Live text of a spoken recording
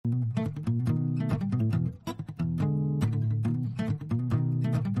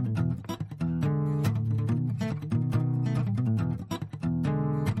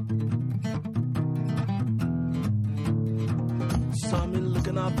saw me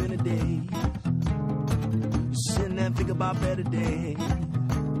looking off in the day. You sitting there and think about better days.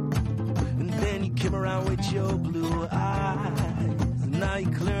 And then you came around with your blue eyes. Now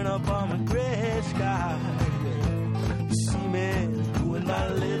you're clearing up all my gray skies. You see me doing my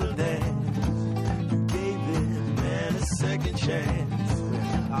little dance. You gave this man a second chance.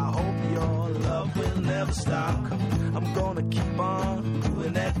 I hope your love will never stop. I'm gonna keep on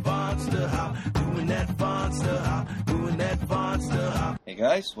doing that monster hop, doing that monster hop, doing that monster hop. Hey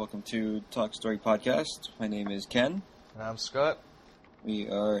guys, welcome to Talk Story Podcast. My name is Ken. And I'm Scott. We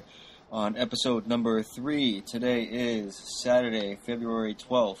are on episode number 3. Today is Saturday, February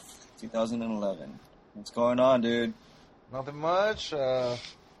 12th, 2011. What's going on, dude? Nothing much.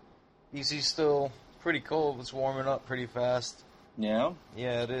 DC's still pretty cold. It's warming up pretty fast. Yeah?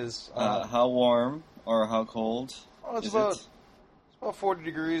 Yeah, it is. How warm or how cold It's is about it? It's about 40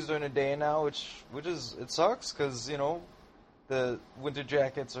 degrees during the day now, which is it sucks because the winter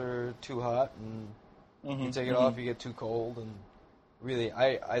jackets are too hot, and you take it off, you get too cold, and really,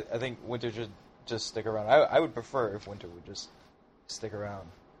 I think winter should just stick around. I would prefer if winter would just stick around.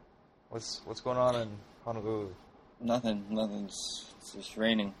 What's going on in Honolulu? Nothing. It's just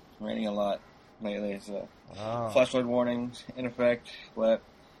raining. Raining a lot lately, so flash flood warnings in effect, but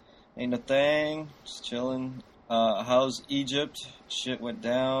ain't a thing. Just chilling. How's Egypt? Shit went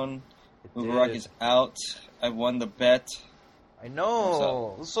down. Mubarak is out. I won the bet. I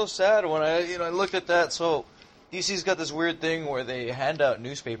know. It was so sad when I looked at that. So DC's got this weird thing where they hand out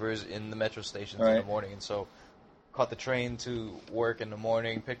newspapers in the metro stations in the morning, and so caught the train to work in the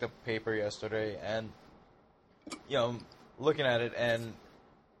morning, picked up a paper yesterday, and looking at it, and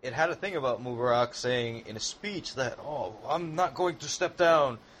it had a thing about Mubarak saying in a speech that, I'm not going to step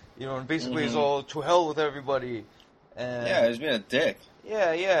down, and basically it's all to hell with everybody. And yeah, he's been a dick.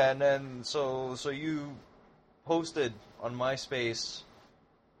 Yeah, and then so you posted on MySpace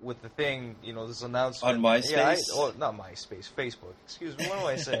with the thing, this announcement. On MySpace? Yeah, not MySpace, Facebook. Excuse me, what am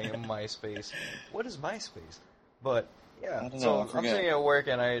I saying? MySpace. What is MySpace? But yeah, so I'm sitting at work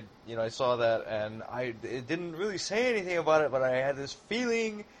and I saw that, and it didn't really say anything about it, but I had this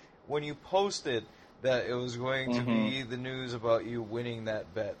feeling when you posted that it was going to be the news about you winning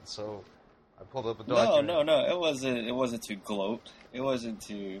that bet. So I pulled up a document. No, it wasn't to gloat. It wasn't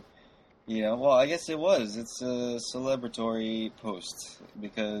to, well, I guess it was. It's a celebratory post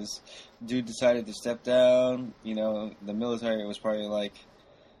because dude decided to step down. The military was probably like,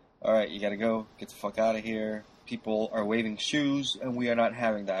 all right, you gotta go, get the fuck out of here. People are waving shoes, and we are not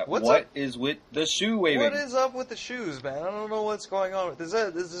having that. What is with the shoe waving? What is up with the shoes, man? I don't know what's going on. Is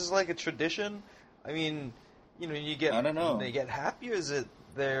this like a tradition? I mean, you get. I don't know. They get happy, or is it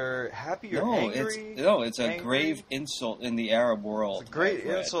they're happy or angry? It's a grave insult in the Arab world. It's a great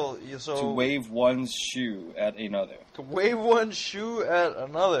insult. To wave one's shoe at another. To wave one shoe at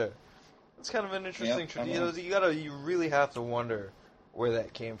another. It's kind of an interesting tradition. You really have to wonder where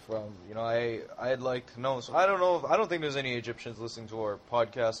that came from. I'd like to know. So I don't know. I don't think there's any Egyptians listening to our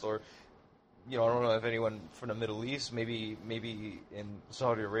podcast, or I don't know if anyone from the Middle East, maybe in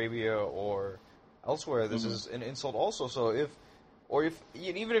Saudi Arabia or elsewhere. This is an insult also. So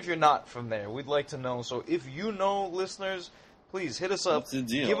even if you're not from there, we'd like to know. So if you know, listeners, please hit us up. What's the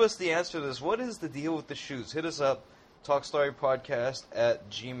deal? Give us the answer to this. What is the deal with the shoes? Hit us up.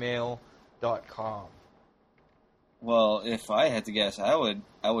 talkstorypodcast@gmail.com. Well, if I had to guess, I would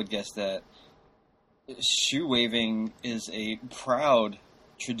guess that shoe waving is a proud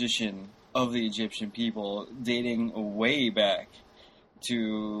tradition of the Egyptian people, dating way back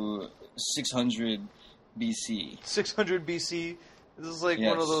to 600 BC. 600 BC. This is like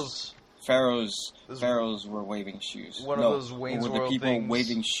one of those Pharaohs were waving shoes. One of those Wayne's World things. Were the people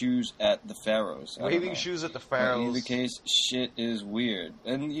waving shoes at the pharaohs? Waving shoes at the pharaohs. In either case, shit is weird,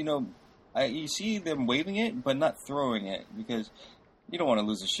 and you see them waving it, but not throwing it, because you don't want to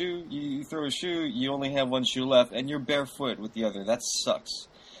lose a shoe. You throw a shoe, you only have one shoe left, and you're barefoot with the other. That sucks.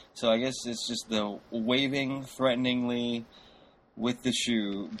 So I guess it's just the waving threateningly with the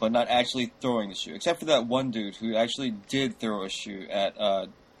shoe, but not actually throwing the shoe. Except for that one dude who actually did throw a shoe at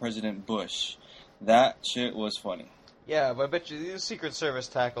President Bush. That shit was funny. Yeah, but I bet you the Secret Service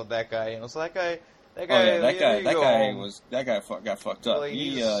tackled that guy. So that guy That guy got fucked up. Like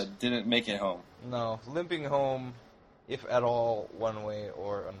he didn't make it home. No, limping home, if at all, one way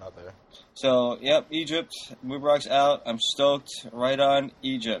or another. So, yep, Egypt. Mubarak's out. I'm stoked. Right on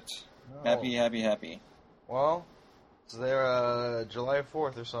Egypt. Oh. Happy. Well, it's their July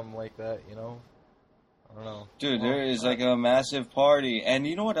 4th or something like that, I don't know. Dude, there is like a massive party. And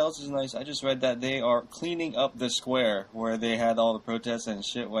you know what else is nice? I just read that they are cleaning up the square where they had all the protests and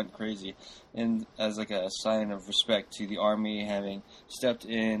shit went crazy. And as like a sign of respect to the army having stepped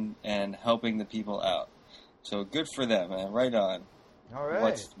in and helping the people out. So good for them, man. Right on. All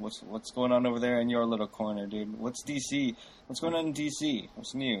right. What's going on over there in your little corner, dude? What's DC? What's going on in DC?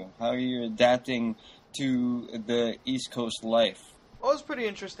 What's new? How are you adapting to the East Coast life? Well, it was pretty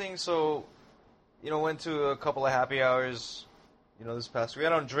interesting. So, went to a couple of happy hours, this past week. I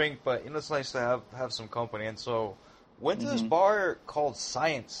don't drink, but, it's nice to have some company. And so, went to this bar called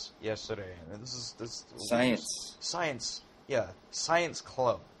Science yesterday. And this Science. Yeah, Science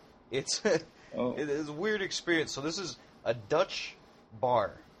Club. It's it's a weird experience. So this is a Dutch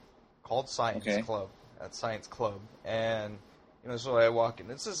bar called Science Club at Science Club. And, so I walk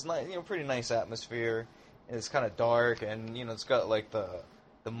in. It's this nice, pretty nice atmosphere. And it's kind of dark, and, it's got, like, the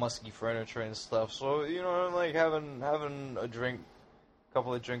musky furniture and stuff. So, I'm, like, having a drink, a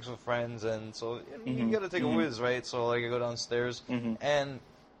couple of drinks with friends, and so you got to take a whiz, right? So, like, I go downstairs, and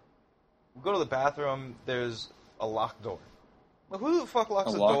we go to the bathroom. There's a locked door. Like, who the fuck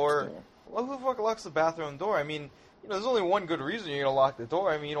locks the door? Well, who the fuck locks the bathroom door? I mean, there's only one good reason you're going to lock the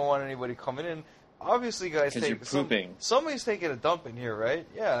door. I mean, you don't want anybody coming in. Obviously, guys, you're pooping. Somebody's taking a dump in here, right?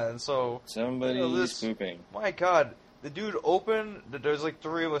 Yeah, and so somebody's pooping. My God, the dude opened. There's like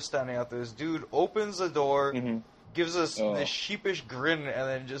three of us standing out there. This dude opens the door, gives us this sheepish grin, and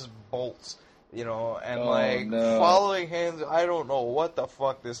then just bolts. Following hands. I don't know what the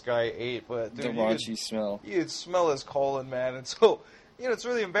fuck this guy ate, but dude, the raunchy smell. You could smell his colon, man, and so it's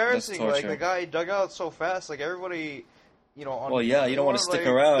really embarrassing. Like the guy dug out so fast, like everybody. You don't want to stick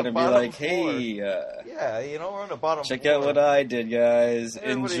around and be like, hey, we're on the bottom check floor. out what I did, guys.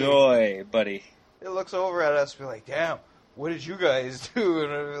 Enjoy, buddy. It looks over at us and be like, damn, what did you guys do? And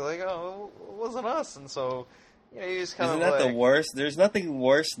we're like, oh, it wasn't us. And so, you just kind of Isn't that the worst? There's nothing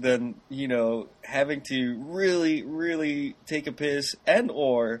worse than, having to really, really take a piss and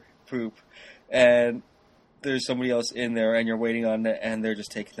or poop, and there's somebody else in there, and you're waiting on it, and they're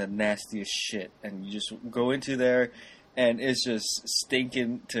just taking the nastiest shit. And you just go into there, and it's just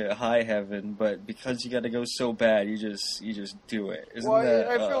stinking to high heaven, but because you got to go so bad, you just do it.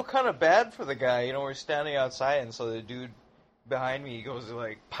 I feel kind of bad for the guy. We're standing outside, and so the dude behind me goes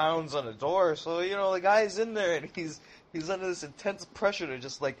like pounds on the door. So the guy's in there, and he's under this intense pressure to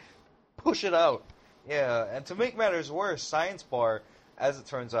just like push it out. Yeah, and to make matters worse, Science Bar, as it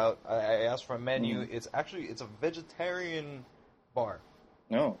turns out, I asked for a menu. It's a vegetarian bar.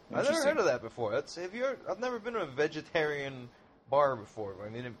 No, I've never heard of that before. I've never been to a vegetarian bar before. I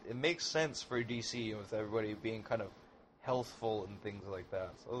mean, it makes sense for DC with everybody being kind of healthful and things like that.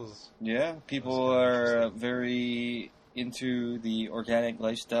 So people are very into the organic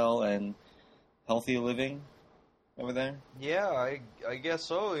lifestyle and healthy living over there. Yeah, I guess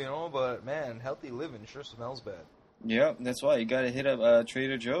so. But man, healthy living sure smells bad. Yeah, that's why you got to hit up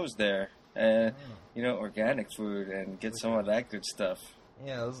Trader Joe's there, and organic food and get some of that good stuff.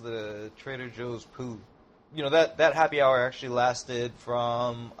 Yeah, it was the Trader Joe's poo. That happy hour actually lasted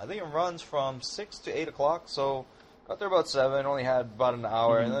from, I think it runs from 6 to 8 o'clock, so got there about 7, only had about an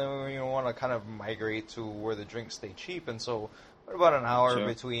hour, and then we want to kind of migrate to where the drinks stay cheap, and so about an hour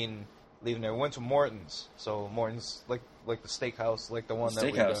between leaving there. We went to Morton's, so Morton's, like the steakhouse, like the one that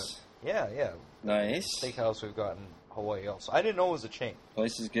we got. Yeah. Nice. Steakhouse we've got in Hawaii also. I didn't know it was a chain.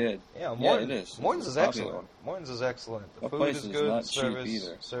 Place is good. Yeah, it is. Morton's is excellent. Morton's is excellent. The food is good. Not cheap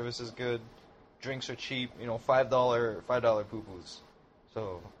either. Service is good. Drinks are cheap. $5 poo-poos.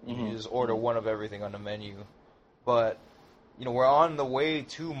 So you just order one of everything on the menu. But we're on the way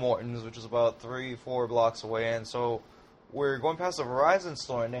to Morton's, which is about 3-4 blocks away, and so we're going past the Verizon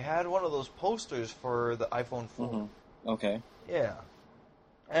store, and they had one of those posters for the iPhone 4. Okay. Yeah.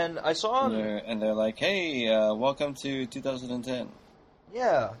 And I saw... And they're like, hey, welcome to 2010.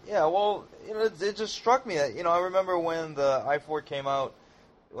 Yeah. Well, it just struck me that, I remember when the i4 came out,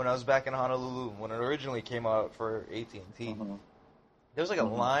 when I was back in Honolulu, when it originally came out for AT&T, there was like a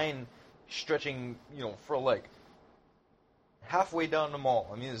line stretching, for like halfway down the mall.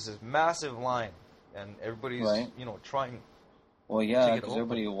 I mean, there's this massive line, and everybody's, trying... Well, yeah, because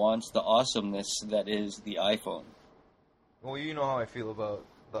everybody wants the awesomeness that is the iPhone. Well, you know how I feel about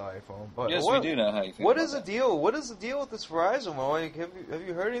the iPhone, but yes, we do know how you feel. What is the deal? What is the deal with this Verizon one? Like, have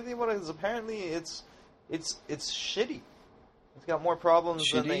you heard anything about it? Because apparently it's shitty. It's got more problems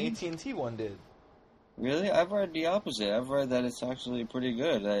than the AT&T one did. Really? I've read the opposite. I've read that it's actually pretty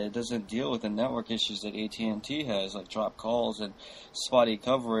good. It doesn't deal with the network issues that AT&T has, like dropped calls and spotty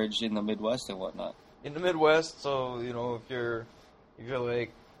coverage in the Midwest and whatnot. In the Midwest, so if you're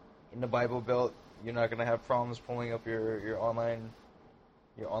like in the Bible Belt, you're not gonna have problems pulling up your online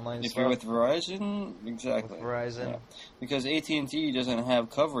If stuff. you're with Verizon, exactly. With Verizon. Yeah. Because AT&T doesn't have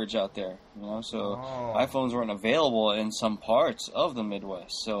coverage out there, so Oh. iPhones weren't available in some parts of the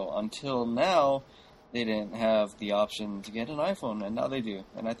Midwest. So until now, they didn't have the option to get an iPhone, and now they do.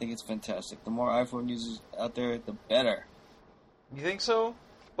 And I think it's fantastic. The more iPhone users out there, the better. You think so?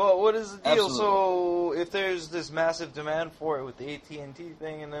 But what is the deal? Absolutely. So if there's this massive demand for it with the AT&T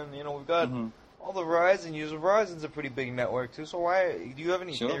thing, and then we've got all the Verizon users. Verizon's a pretty big network too. So why do you have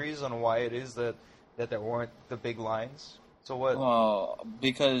any Sure. theories on why it is that there weren't the big lines? So what? Well,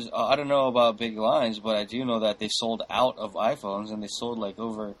 because I don't know about big lines, but I do know that they sold out of iPhones, and they sold like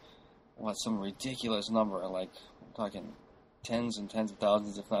over some ridiculous number, like I'm talking tens and tens of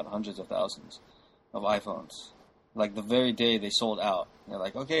thousands, if not hundreds of thousands, of iPhones. Like the very day they sold out, they're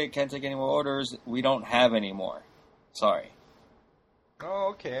like, okay, can't take any more orders. We don't have any more. Sorry.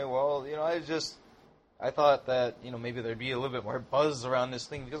 Oh, okay. Well, I thought that maybe there'd be a little bit more buzz around this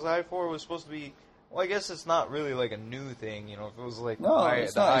thing because the i4 was supposed to be. Well, I guess it's not really like a new thing. If it was like No,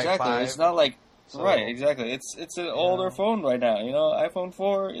 it's not exactly. i5, It's not like so, right, exactly. It's an older phone right now. iPhone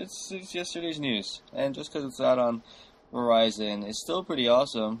 4. It's yesterday's news, and just because it's out on Verizon, it's still pretty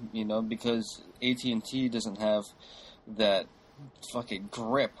awesome. Because AT&T doesn't have that fucking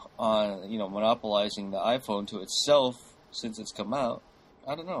grip on monopolizing the iPhone to itself since it's come out.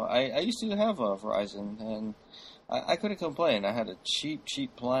 I don't know. I used to have a Verizon, and I couldn't complain. I had a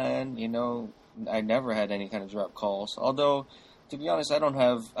cheap plan. I never had any kind of drop calls. Although, to be honest, I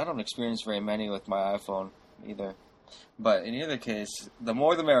don't experience very many with my iPhone either. But in either case, the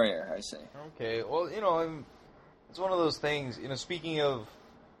more the merrier, I say. Okay. Well, it's one of those things. Speaking of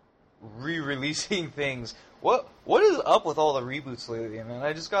re-releasing things, what is up with all the reboots lately, man?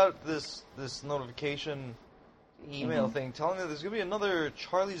 I just got this notification email thing telling me there's gonna be another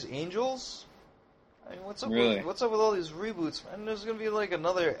Charlie's Angels. I mean, what's up with all these reboots, man? There's gonna be like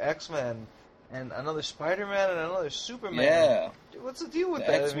another X-Men and another Spider-Man and another Superman. Yeah. What's the deal with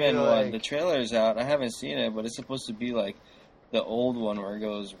The that? X-Men one, the trailer's out. I haven't seen it, but it's supposed to be like the old one where it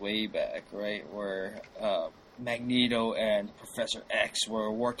goes way back, right? Where Magneto and Professor X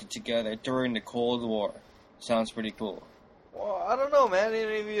were working together during the Cold War. Sounds pretty cool. Well, I don't know, man.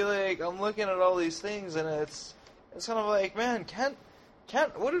 Maybe like I'm looking at all these things and it's kind of like, man,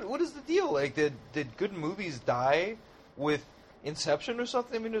 what is the deal? Like, did good movies die with Inception or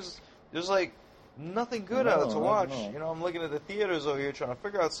something? I mean, there's like nothing good out to watch. I'm looking at the theaters over here trying to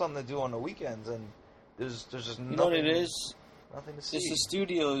figure out something to do on the weekends, and there's just nothing. You know what it is? Nothing to see. It's the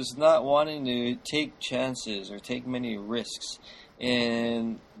studios not wanting to take chances or take many risks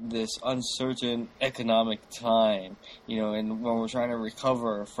in this uncertain economic time, and when we're trying to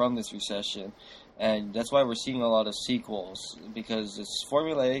recover from this recession. And that's why we're seeing a lot of sequels, because it's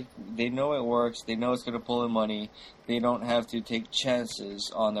formulaic, they know it works, they know it's going to pull in money, they don't have to take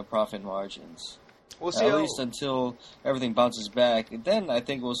chances on the profit margins. We'll see at least until everything bounces back. Then I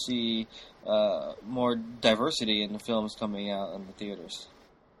think we'll see more diversity in the films coming out in the theaters.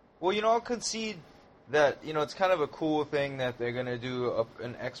 Well, I'll concede that, it's kind of a cool thing that they're going to do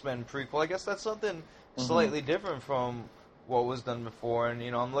an X-Men prequel. I guess that's something slightly different from what was done before, and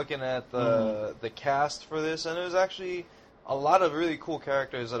I'm looking at the cast for this, and there's actually a lot of really cool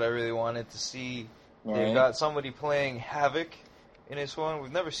characters that I really wanted to see. Right. They've got somebody playing Havoc in this one.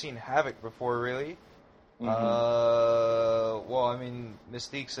 We've never seen Havoc before, really. Well, I mean,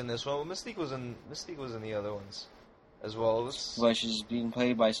 Mystique's in this one. Well, Mystique was in the other ones as well. Well, she's being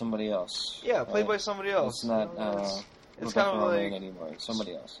played by somebody else. Yeah, played by somebody else. It's not. It's kind of like anymore.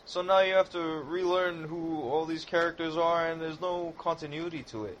 Somebody else. So now you have to relearn who all these characters are, and there's no continuity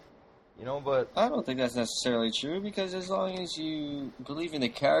to it, But I don't think that's necessarily true, because as long as you believe in the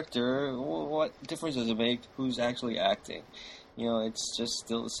character, what difference does it make who's actually acting? It's just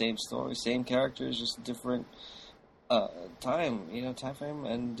still the same story, same characters, just different time frame,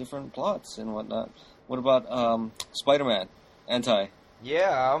 and different plots and whatnot. What about Spider-Man?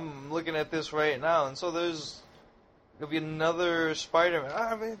 Yeah, I'm looking at this right now, and so there's gonna be another Spider-Man.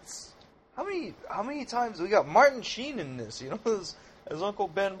 I mean, how many times we got Martin Sheen in this? As Uncle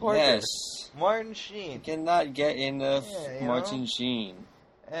Ben Parker. Yes, Martin Sheen. You cannot get enough Martin Sheen.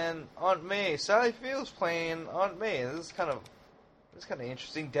 And Aunt May, Sally Field's playing Aunt May. This is kind of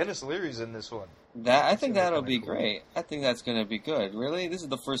interesting. Dennis Leary's in this one. I think that'll be great. I think that's going to be good. Really? This is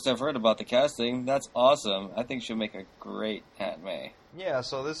the first I've heard about the casting. That's awesome. I think she'll make a great Aunt May. Yeah,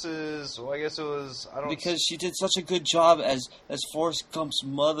 so this is, I guess it was, because she did such a good job as Forrest Gump's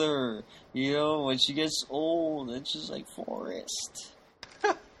mother, when she gets old, and she's like, Forrest.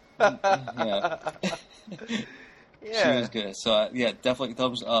 Yeah. Yeah. She was good. So, yeah, definitely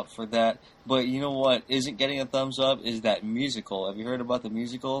thumbs up for that. But you know what isn't getting a thumbs up is that musical. Have you heard about the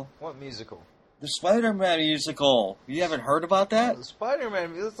musical? What musical? The Spider-Man musical. You haven't heard about that? The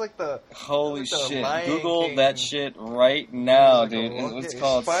Spider-Man. It's like the Holy it's like the shit. Lion Google King that shit right now, dude. musical. It's Okay,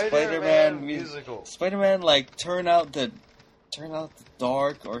 called Spider-Man musical. Spider-Man, like, turn out the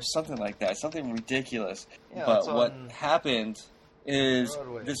dark or something like that. Something ridiculous. Yeah, but it's what on happened is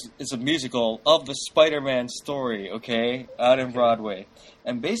Broadway. this is a musical of the Spider-Man story, okay, out in Broadway.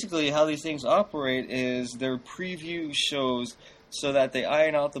 And basically how these things operate is they're preview shows so that they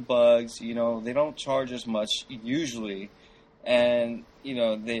iron out the bugs. You know, they don't charge as much usually, and you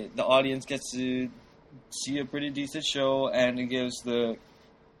know the audience gets to see a pretty decent show, and it gives the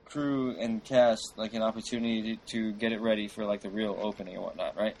crew and cast like an opportunity to get it ready for like the real opening and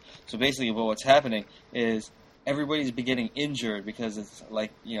whatnot, right? So basically, what's happening is everybody's getting injured because it's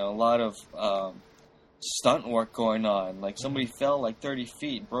like, you know, a lot of stunt work going on. Like somebody fell like 30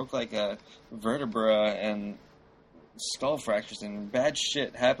 feet, broke like a vertebra, and skull fractures and bad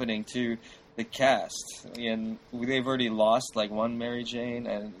shit happening to the cast. And they've already lost like one Mary Jane,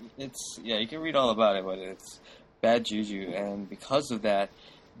 and it's, yeah, you can read all about it, but it's bad juju. And because of that,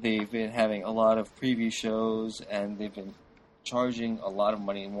 they've been having a lot of preview shows, and they've been charging a lot of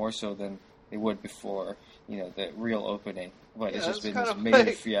money, more so than they would before, you know, the real opening. But it's just been this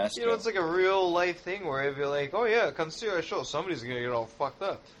major fiasco. You know, it's like a real life thing where if you're like, oh yeah, come see our show, somebody's gonna get all fucked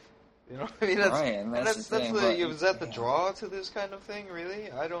up. You know, I mean, that's right, and that's the thing. is that the draw to this kind of thing? Really,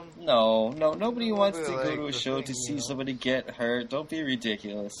 I don't. No, nobody wants to like go to a show thing, to see you know? somebody get hurt. Don't be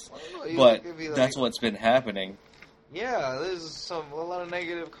ridiculous. Know, but like, that's what's been happening. Yeah, there's a lot of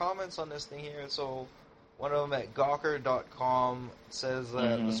negative comments on this thing here. So one of them at Gawker.com says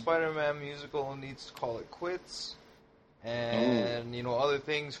that the Spider-Man musical needs to call it quits, and you know, other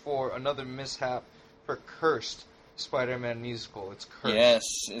things for another mishap for Cursed Spider-Man musical. It's Cursed. Yes,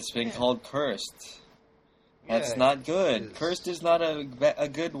 it's been called Cursed. That's not good. Cursed is not a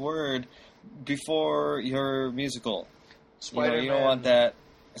good word before your musical. Spider-Man, you don't want that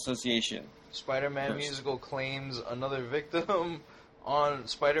association. Spider-Man musical claims another victim on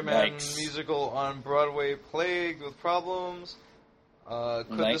Spider-Man musical on Broadway plagued with problems. Could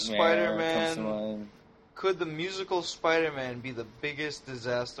the musical Spider-Man be the biggest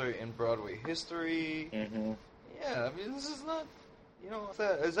disaster in Broadway history? Mm-hmm. Yeah, I mean, this is not, you know,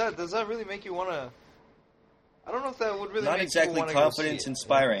 does that really make you want to, I don't know if that would really not make exactly people confidence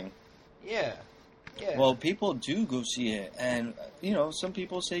inspiring. Yeah. Yeah. Well, people do go see it, and, you know, some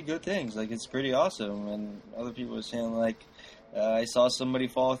people say good things, like it's pretty awesome, and other people are saying, like, I saw somebody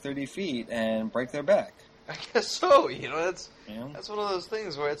fall 30 feet and break their back. I guess so, you know, that's one of those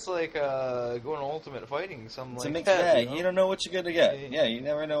things where it's like going to Ultimate Fighting, something it's like a mixed that. bag. You don't know what you're going to get. Yeah, you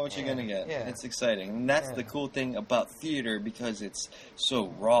never know what you're going to get. Yeah. It's exciting. And that's the cool thing about theater, because it's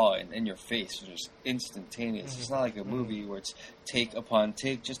so raw and in your face, just instantaneous. It's not like a movie where it's take upon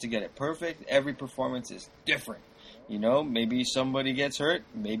take just to get it perfect. Every performance is different. You know, maybe somebody gets hurt,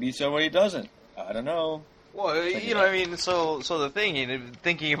 maybe somebody doesn't. I don't know. Well, you know, I mean, so the thing, you know,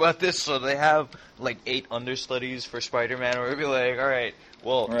 thinking about this, so they have like 8 understudies for Spider-Man, where it'd be like, all right,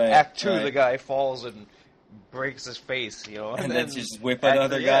 well, Act 2, the guy falls and breaks his face, you know, and then just whip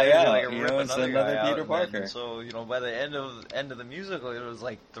another guy out, like, you know, it's another Peter Parker. Then, so, you know, by the end of the musical, it was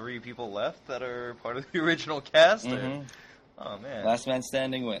like 3 people left that are part of the original cast. Mm-hmm. Oh man, last man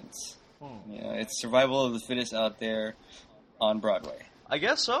standing wins. You know, it's survival of the fittest out there on Broadway. I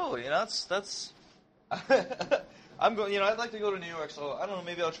guess so. You know, that's. I'm going. You know, I'd like to go to New York, so I don't know.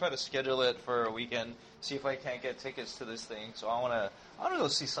 Maybe I'll try to schedule it for a weekend. See if I can't get tickets to this thing. So I want to go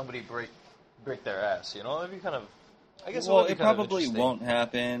see somebody break their ass. You know, it'd be kind of. I guess. Well, it probably won't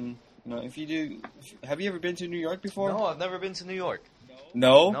happen. You know, if you do, have you ever been to New York before? No, I've never been to New York.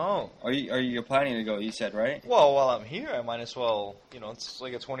 No. No. Are you planning to go? You said, right? Well, while I'm here, I might as well. You know, it's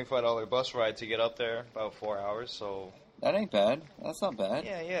like a $25 bus ride to get up there, about 4 hours. So. That ain't bad. That's not bad.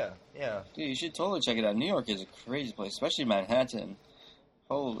 Yeah. Dude, you should totally check it out. New York is a crazy place, especially Manhattan.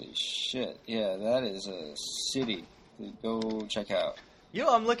 Holy shit. Yeah, that is a city to go check out. You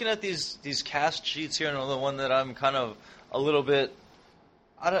know, I'm looking at these cast sheets here, and the one that I'm kind of a little bit...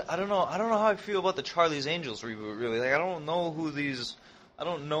 I don't know how I feel about the Charlie's Angels reboot, really. Like, I don't know who these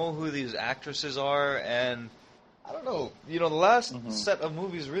actresses are, and I don't know. You know, the last set of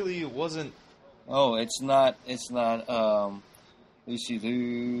movies really wasn't... Oh, it's not Lucy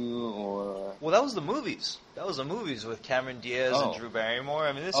Liu or... Well, that was the movies. That was the movies with Cameron Diaz and Drew Barrymore.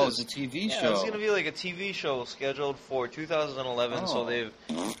 I mean, this is... it's a TV show. Yeah, it's going to be like a TV show scheduled for 2011, so they've,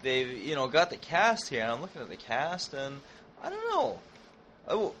 you know, got the cast here, and I'm looking at the cast, and I don't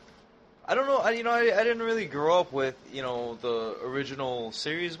know. I don't know. I didn't really grow up with, the original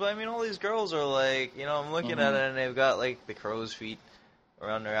series, but I mean, all these girls are like, I'm looking at it and they've got like the crow's feet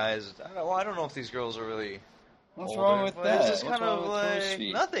around their eyes. I don't know if these girls are really. What's older, wrong with that? It's just What's kind of wrong with like crow's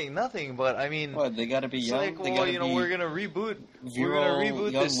feet? nothing. But I mean, What, they got to be it's young? like, They well, gotta be we're gonna reboot. We're virile gonna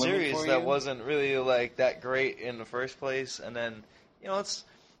reboot young this women series for that you? wasn't really like that great in the first place, and then it's.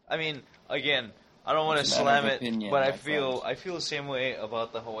 I mean, again, I don't want to It's a matter slam of it, opinion, but my I feel friend. the same way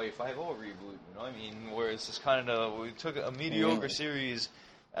about the Hawaii Five-0 reboot. You know what I mean? Where it's just kind of we took a mediocre Really? series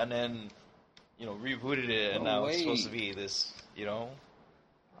and then rebooted it, and No now it's way. supposed to be this.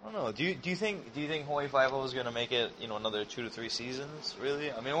 I don't know. Do you think Hawaii Five-0 is going to make it another 2 to 3 seasons?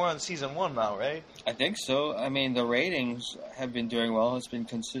 Really? I mean, we're on season 1 now, right? I think so. I mean, the ratings have been doing well. It's been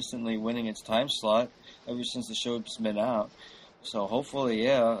consistently winning its time slot ever since the show's been out. So hopefully,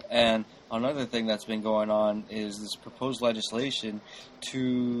 yeah. And another thing that's been going on is this proposed legislation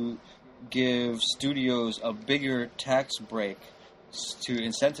to give studios a bigger tax break to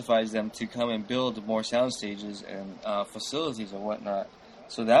incentivize them to come and build more sound stages and facilities and whatnot.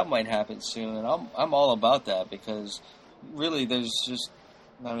 So that might happen soon, and I'm all about that because really there's just,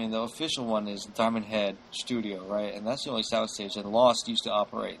 I mean, the official one is Diamond Head Studio, right? And that's the only soundstage, and Lost used to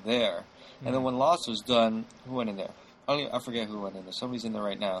operate there. And then when Lost was done, who went in there? I forget who went in there. Somebody's in there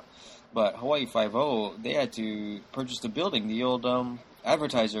right now. But Hawaii Five-0, they had to purchase the building, the old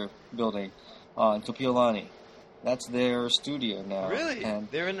advertiser building in Kapiolani. That's their studio now. Really? And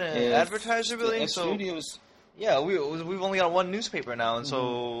They're in the advertiser building? If So studios... yeah, we've only got one newspaper now, and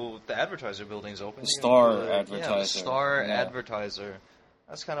so the advertiser building's open. The Star Yeah, the Advertiser. Star Yeah. Advertiser.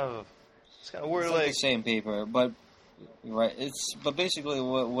 It's kind of we're It's like the same paper, but right. But basically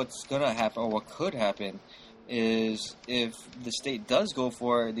what's gonna happen, or what could happen, is if the state does go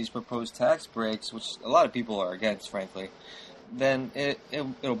for these proposed tax breaks, which a lot of people are against, frankly, then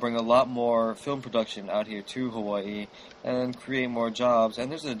it'll bring a lot more film production out here to Hawaii and create more jobs.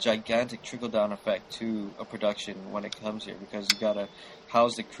 And there's a gigantic trickle-down effect to a production when it comes here because you gotta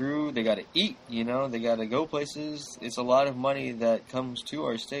house the crew, they gotta eat, they gotta go places. It's a lot of money that comes to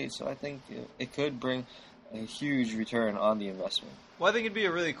our state, so I think it could bring a huge return on the investment. Well, I think it'd be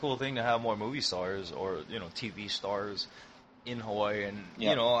a really cool thing to have more movie stars or TV stars in Hawaii, and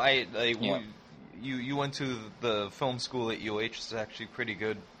Yeah. You went to the film school at UH. It's actually pretty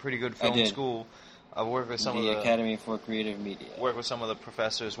good film did. school. I've worked with some of The the Academy for Creative Media. work with some of the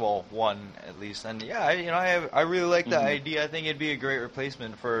professors. Well, one at least, and yeah, I really like that idea. I think it'd be a great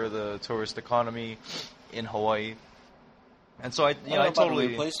replacement for the tourist economy in Hawaii. And so I totally a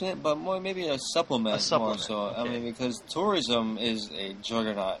replacement, but more maybe a supplement. More so. Okay. I mean, because tourism is a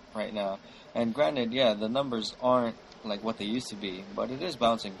juggernaut right now, and granted, yeah, the numbers aren't like what they used to be, but it is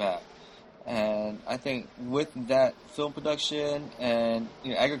bouncing back. And I think with that film production and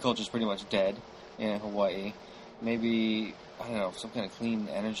agriculture is pretty much dead in Hawaii. Maybe I don't know, some kind of clean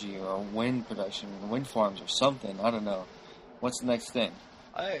energy or wind production, wind farms or something. I don't know. What's the next thing?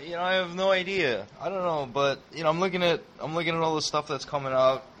 I have no idea. I don't know, but I'm looking at all the stuff that's coming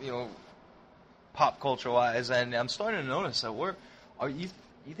out, pop culture wise, and I'm starting to notice that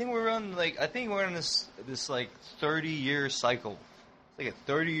you think we're on I think we're in this 30-year cycle. It's like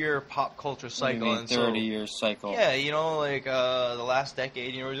a 30-year pop culture cycle. What do you mean 30-year cycle? Yeah, the last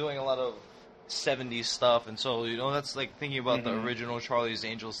decade, we're doing a lot of 70s stuff, and so that's like thinking about the original Charlie's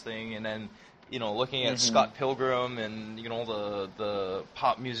Angels thing, and then looking at Scott Pilgrim and the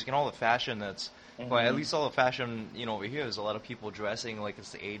pop music and all the fashion that's well, at least all the fashion over here. There's a lot of people dressing like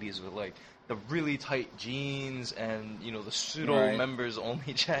it's the 80s with like the really tight jeans and the pseudo members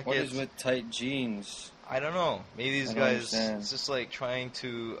only jackets. What is with tight jeans? I don't know. Maybe these I don't guys understand. it's just like trying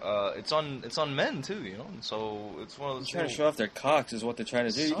to it's on men too, and so it's one of those Trying to show off their cocks is what they're trying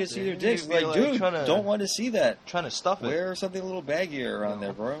to do. You can see their Something. dicks. Maybe, Like, like, dude, trying to- don't want to see that. trying to stuff it. Wear something a little baggier around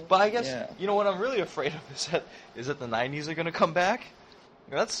there, bro. But I guess Yeah. what I'm really afraid of is that the 90s are going to come back.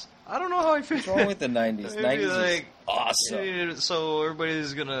 I don't know how I feel. What's wrong with the 90s? Maybe 90s is awesome. So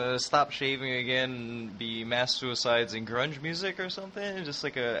everybody's gonna stop shaving again and be mass suicides and grunge music or something, just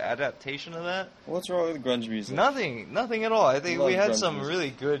like a adaptation of that. What's wrong with grunge music? Nothing at all. I think Love we had grunge some music. really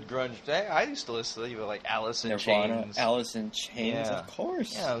good grunge. I used to listen to like Alice in Nirvana, Chains. Alice in Chains, Yeah. of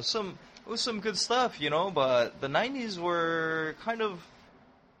course. Yeah, it was some good stuff, but the 90s were kind of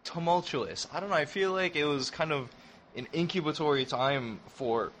tumultuous. I don't know, I feel like it was kind of an incubatory time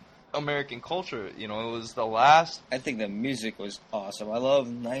for American culture. It was the last. I think the music was awesome. I love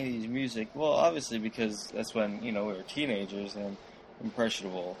 90s music. Well, obviously because that's when, we were teenagers and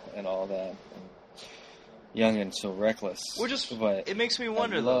impressionable and all that. young and so reckless. But it makes me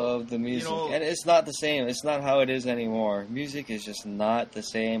wonder, I love the music. You know, and it's not the same. It's not how it is anymore. Music is just not the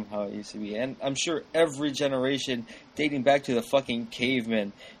same how it used to be. And I'm sure every generation, dating back to the fucking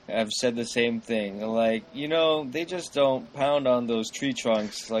cavemen, have said the same thing. Like, you know, they just don't pound on those tree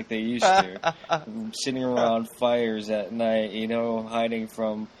trunks like they used to. Sitting around fires at night, you know, hiding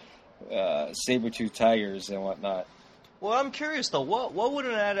from saber-toothed tigers and whatnot. Well, I'm curious though, what would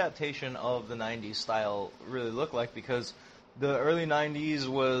an adaptation of the 90s style really look like? Because the early 90s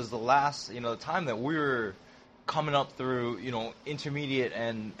was the last, you know, time that we were coming up through, you know, intermediate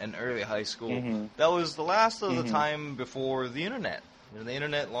and early high school. Mm-hmm. That was the last of the time before the internet. You know, the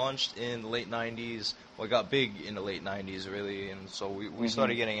internet launched in the late 90s. Well, it got big in the late 90s, really, and so we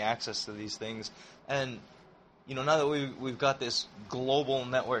started getting access to these things. And you know, now that we've got this global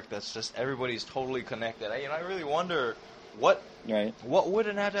network that's just everybody's totally connected, I really wonder what would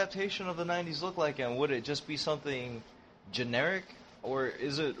an adaptation of the 90s look like, and would it just be something generic, or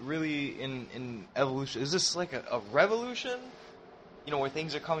is it really in evolution? Is this like a revolution, you know, where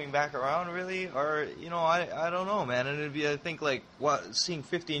things are coming back around, really? Or, you know, I don't know, man. And it'd be, I think, like seeing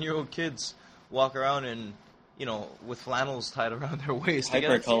 15-year-old kids walk around and, you know, with flannels tied around their waist.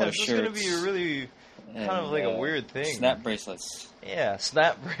 Hyper-color shirts. It's shirts. going to be a really kind of like a weird thing. Snap bracelets. Yeah,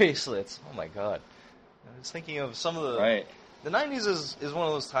 snap bracelets. Oh my god. I was thinking of some of the... Right. The 90s is one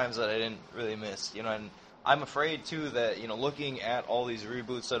of those times that I didn't really miss, you know, and I'm afraid, too, that, you know, looking at all these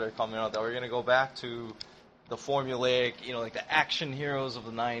reboots that are coming out, that we're going to go back to the formulaic, you know, like the action heroes of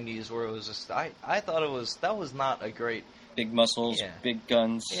the 90s, where it was just... I thought that was not a great... Big muscles, big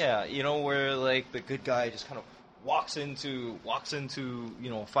guns. Yeah, you know, where, like, the good guy just kind of walks into, you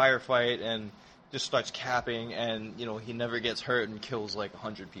know, a firefight and just starts capping, and, you know, he never gets hurt and kills, like,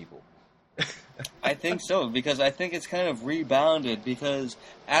 100 people. I think so, because I think it's kind of rebounded, because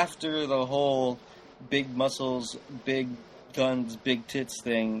after the whole big muscles, big guns, big tits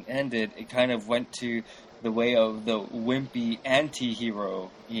thing ended, it kind of went to the way of the wimpy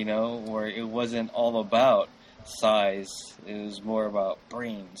anti-hero, you know, where it wasn't all about size, it was more about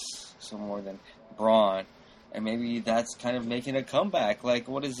brains, so more than brawn. And maybe that's kind of making a comeback. Like,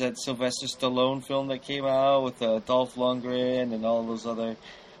 what is that Sylvester Stallone film that came out with Dolph Lundgren and all those other...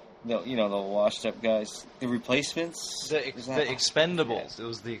 the washed-up guys. The Replacements? The Expendables. It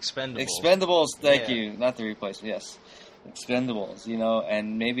was the Expendables. Expendables, thank you. Not the Replacements, yes. Expendables, you know,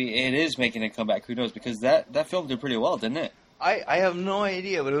 and maybe it is making a comeback. Who knows? Because that film did pretty well, didn't it? I have no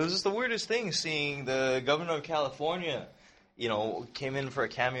idea, but it was just the weirdest thing seeing the governor of California, you know, came in for a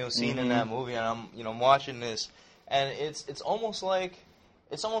cameo scene in that movie, and I'm watching this, and it's almost like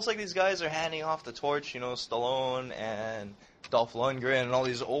these guys are handing off the torch, you know, Stallone and Dolph Lundgren and all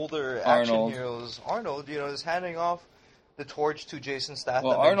these older action heroes. Arnold, you know, is handing off the torch to Jason Statham.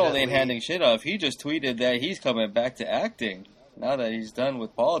 Well, Arnold ain't handing shit off. He just tweeted that he's coming back to acting. Now that he's done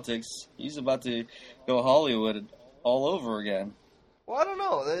with politics, he's about to go Hollywood all over again. Well, I don't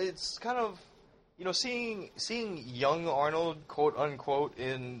know. It's kind of, you know, seeing young Arnold, quote unquote,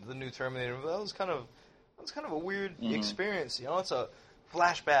 in the new Terminator. That was kind of a weird experience. You know, it's a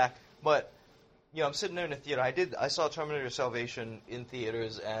flashback, but you know, I'm sitting there in the theater. I saw Terminator Salvation in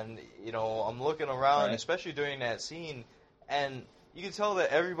theaters, and you know, I'm looking around, especially during that scene, and you can tell that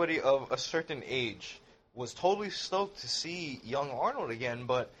everybody of a certain age was totally stoked to see young Arnold again.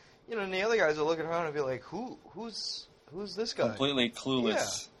 But you know, and the other guys are looking around and be like, who's this guy? Completely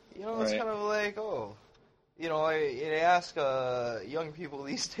clueless. Yeah. You know, it's kind of like, oh, you know, they ask young people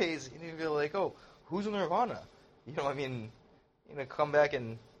these days, and you feel like, oh, who's Nirvana? You know, I mean, you know, come back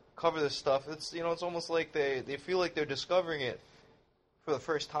and cover this stuff. It's, you know, it's almost like they feel like they're discovering it for the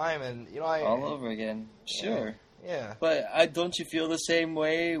first time, and you know, all over again. Sure. Yeah. But don't you feel the same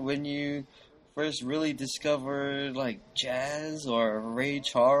way when you first really discovered like jazz or Ray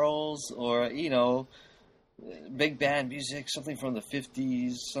Charles or, you know, big band music, something from the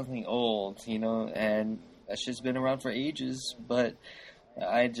 50s, something old, you know, and that shit's been around for ages, but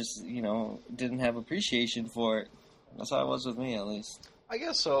I just, you know, didn't have appreciation for it. That's how it was with me, at least. I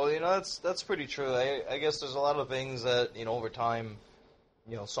guess so. You know, that's pretty true. I guess there's a lot of things that, you know, over time,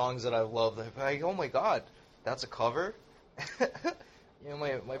 you know, songs that I've loved, I'm like, oh my god, that's a cover? You know,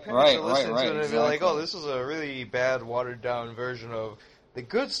 my parents are listening to it and be like, oh, this is a really bad, watered-down version of the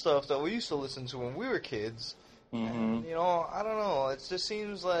good stuff that we used to listen to when we were kids. And, you know, I don't know. It just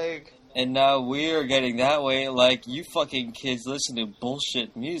seems like... And now we're getting that way, like, you fucking kids listen to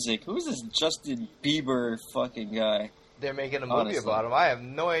bullshit music. Who's this Justin Bieber fucking guy? They're making a movie about him. I have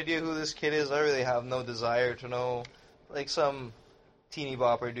no idea who this kid is. I really have no desire to know. Like some teeny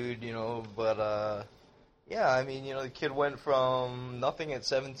bopper dude, you know, but, Yeah, I mean, the kid went from nothing at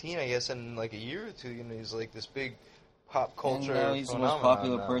 17, I guess, in like a year or two. He's like this big pop culture And now he's the most phenomenon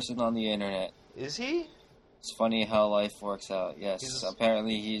popular now. person on the internet. Is he? It's funny how life works out. Yes, He's-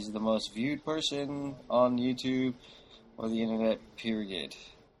 apparently he's the most viewed person on YouTube or the internet, period.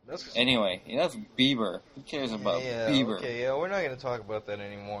 That's Anyway, enough Bieber. Who cares about Bieber? Okay, yeah, we're not going to talk about that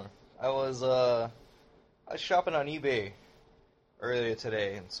anymore. I was shopping on eBay earlier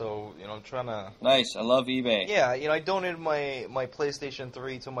today, and so, I'm trying to... Nice, I love eBay. Yeah, I donated my PlayStation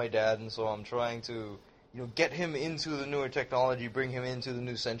 3 to my dad, and so I'm trying to, get him into the newer technology, bring him into the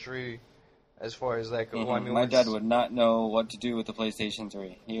new century, as far as that goes. Mhm. I mean, My dad would not know what to do with the PlayStation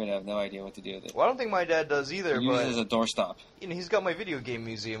 3. He would have no idea what to do with it. Well, I don't think my dad does either, He uses it but... as a doorstop. he's got my video game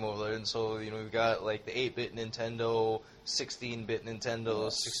museum over there, and so, we've got, like, the 8-bit Nintendo, 16-bit Nintendo,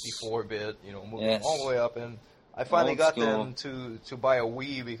 64-bit, moving Yes. all the way up, and I finally Old got school. them to buy a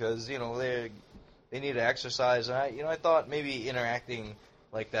Wii because, they need to exercise, and I thought maybe interacting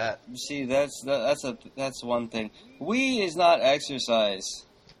like that. See, that's one thing. Wii is not exercise.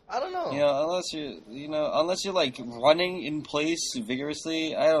 I don't know. Unless you're like running in place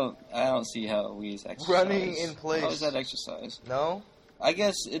vigorously, I don't see how Wii is exercise. Running in place. How is that exercise? No? I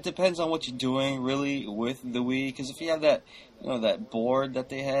guess it depends on what you're doing really with the Wii. Because if you have that, that board that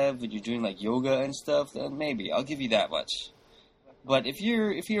they have, and you're doing like yoga and stuff, then maybe I'll give you that much. But if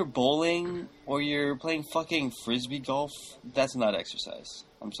you're bowling or you're playing fucking frisbee golf, that's not exercise.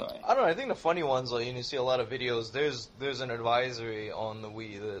 I'm sorry. I don't know. I think the funny ones, like, you see a lot of videos. There's an advisory on the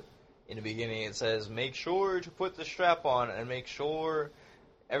Wii that in the beginning it says, make sure to put the strap on and make sure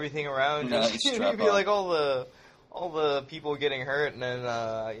everything around you. Nice You'd strap be on. like all the people getting hurt, and then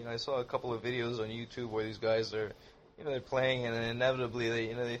I saw a couple of videos on YouTube where these guys are. They're playing, and then inevitably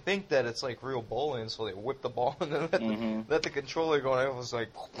they think that it's like real bowling, so they whip the ball and then let the controller go, and it was like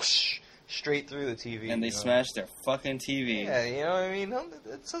whoosh, straight through the TV. And they smash their fucking TV. Yeah, what I mean,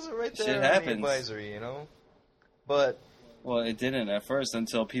 it says it right there Shit on happens. the advisory, But Well, it didn't at first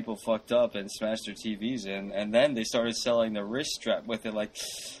until people fucked up and smashed their TVs in, and then they started selling the wrist strap with it. Like,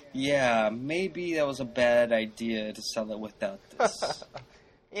 yeah, maybe that was a bad idea to sell it without this.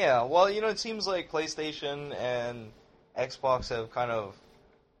 yeah, well, it seems like PlayStation and Xbox have kind of,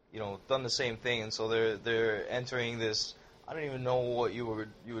 done the same thing, and so they're entering this. I don't even know what you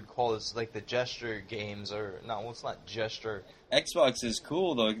would call this, like the gesture games, or no, well, it's not gesture. Xbox is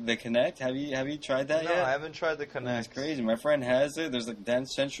cool though. The Kinect, have you tried that No, yet? I haven't tried the Kinect. That's crazy. My friend has it. There's like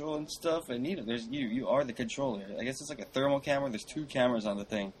Dance Central and stuff, and there's you are the controller. I guess it's like a thermal camera. There's 2 cameras on the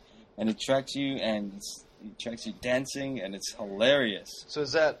thing, and it tracks you and it tracks you dancing, and it's hilarious. So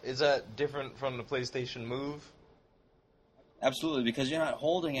is that different from the PlayStation Move? Absolutely, because you're not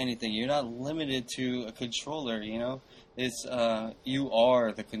holding anything. You're not limited to a controller. It's you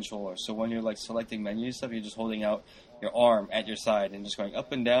are the controller. So when you're like selecting menu stuff, you're just holding out your arm at your side and just going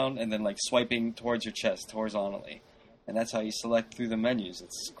up and down, and then like swiping towards your chest horizontally, and that's how you select through the menus.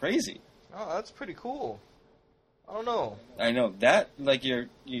 It's crazy. Oh, that's pretty cool. I don't know. I know that like your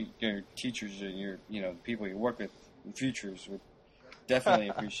teachers or your people you work with in futures would definitely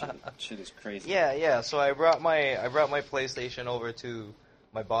appreciate it. Shit is crazy. Yeah. So I brought my PlayStation over to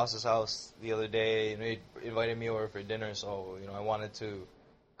my boss's house the other day, and he invited me over for dinner. So I wanted to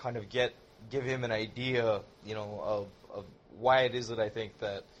kind of give him an idea, of why it is that I think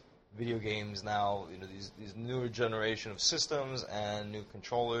that video games now, these newer generation of systems and new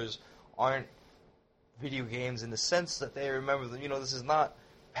controllers aren't video games in the sense that they remember them. This is not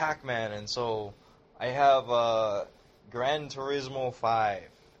Pac-Man, and so I have Gran Turismo 5,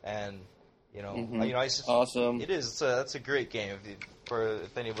 and Awesome. It is. That's a great game.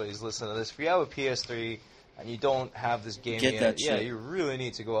 If anybody's listening to this, if you have a PS3 and you don't have this game Get yet, that yeah, shit. you really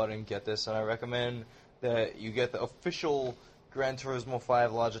need to go out and get this. And I recommend that you get the official Gran Turismo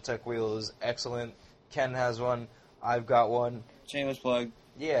 5 Logitech wheel. Is excellent. Ken has one. I've got one. Shameless plug.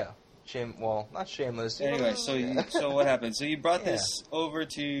 Yeah. Not shameless. Anyway, so what happened? So you brought Yeah. this over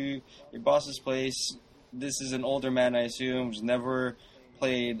to your boss's place. This is an older man, I assume, who's never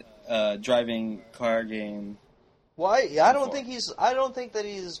played a driving car game. Why? I don't think that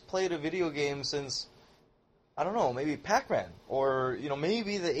he's played a video game since, I don't know, maybe Pac-Man or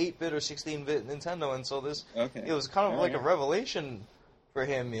maybe the 8-bit or 16-bit Nintendo. And so it was kind of like a revelation for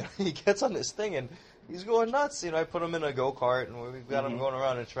him. He gets on this thing and he's going nuts. I put him in a go-kart and we've got him going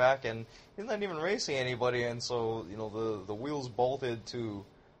around a track, and he's not even racing anybody. And so the wheels bolted to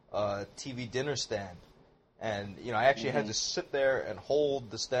a TV dinner stand. And, I actually had to sit there and hold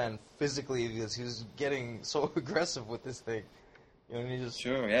the stand physically because he was getting so aggressive with this thing. You know, and he just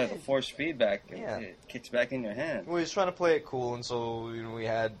Sure, yeah, the force feedback, it kicks back in your hand. Well, he was trying to play it cool, and so we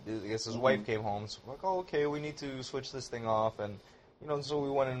had, I guess his wife came home, so we're like, oh, okay, we need to switch this thing off, and so we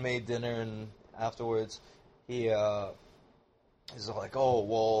went and made dinner, and afterwards he's like, oh,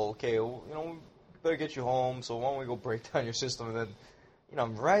 well, okay, we better get you home, so why don't we go break down your system, and then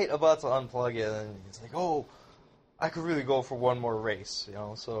I'm right about to unplug it, and it's like, oh, I could really go for one more race,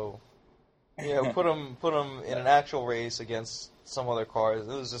 so put him in an actual race against some other cars.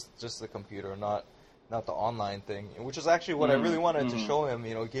 It was just the computer, not the online thing, which is actually what I really wanted to show him.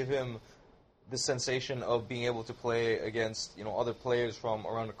 Give him the sensation of being able to play against other players from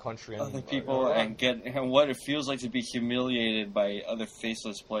around the country and other people, and what it feels like to be humiliated by other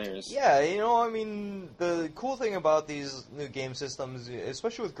faceless players. Yeah, I mean, the cool thing about these new game systems,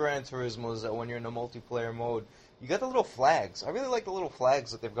 especially with Gran Turismo, is that when you're in a multiplayer mode, you got the little flags. I really like the little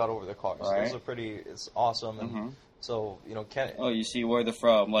flags that they've got over their cars. Right. Those are it's awesome. And so, you see where they're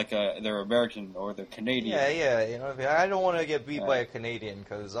from, like they're American or they're Canadian. Yeah. I don't want to get beat by a Canadian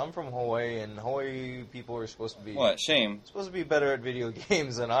because I'm from Hawaii, and Hawaii people are supposed to be... What? Shame. Supposed to be better at video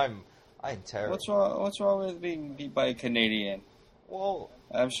games, and I'm terrible. What's wrong with being beat by a Canadian? Well...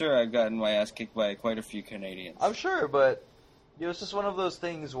 I'm sure I've gotten my ass kicked by quite a few Canadians. I'm sure, but it's just one of those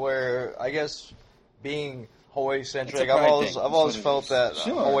things where, I guess, being... Hawaii-centric. I've always felt that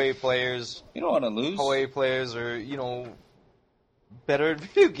Hawaii players... You don't want to lose. Hawaii players are, better at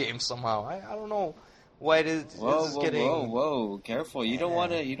video games somehow. I don't know why it is getting... Whoa, careful. You don't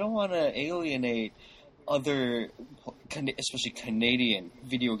want to alienate other, especially Canadian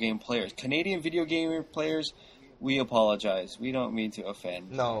video game players. Canadian video game players, we apologize. We don't mean to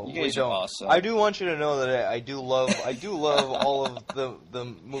offend. No, you guys we don't. Are awesome. I do want you to know that I do love all of the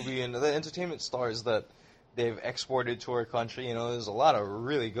movie and the entertainment stars that they've exported to our country. There's a lot of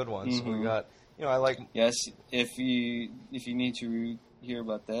really good ones. Mm-hmm. We got, I like... Yes, if you need to hear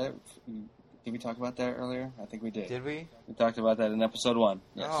about that, did we talk about that earlier? I think we did. Did we? We talked about that in episode 1.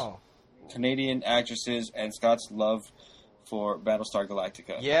 Yes. Oh. Canadian actresses and Scott's love for Battlestar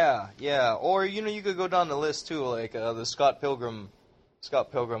Galactica. Yeah. Or, you could go down the list, too, like the Scott Pilgrim,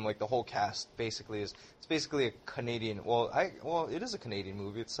 like the whole cast, basically it's basically a Canadian. Well, it is a Canadian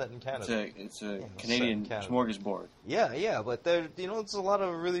movie. It's set in Canada. It's a Canadian smorgasbord. Yeah. But there, it's a lot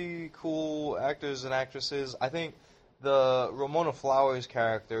of really cool actors and actresses. I think the Ramona Flowers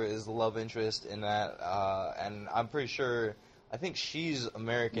character is the love interest in that, and I'm pretty sure. I think she's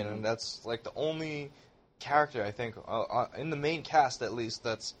American, and that's like the only character, I think, in the main cast at least,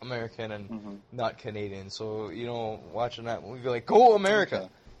 that's American and not Canadian. So, watching that movie, you're like, go America! Okay.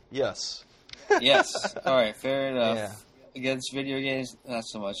 Yes. Yes. All right, fair enough. Yeah. Against video games, not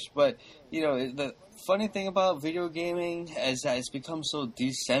so much. But, the funny thing about video gaming is that it's become so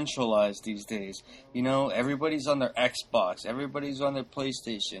decentralized these days. Everybody's on their Xbox, everybody's on their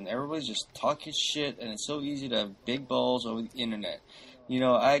PlayStation, everybody's just talking shit, and it's so easy to have big balls over the internet.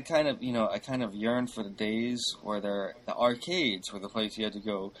 I kind of yearn for the days where the arcades were the place you had to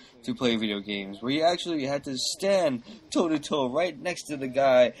go to play video games, where you actually had to stand toe-to-toe right next to the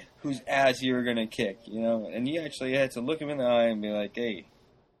guy whose ass you were going to kick, and you actually had to look him in the eye and be like, hey,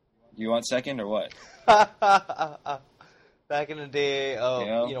 you want second or what? Back in the day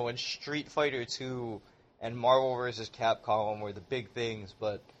of, when Street Fighter 2 and Marvel vs. Capcom were the big things,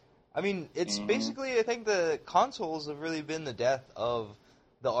 but... I mean, it's basically, I think the consoles have really been the death of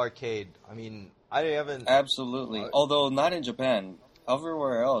the arcade. I mean, I haven't... Absolutely. Although not in Japan.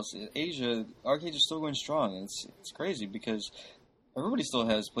 Everywhere else, in Asia, arcades are still going strong. It's crazy because everybody still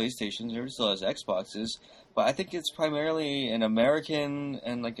has PlayStations, everybody still has Xboxes, but I think it's primarily an American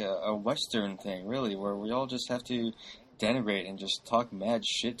and like a Western thing, really, where we all just have to denigrate and just talk mad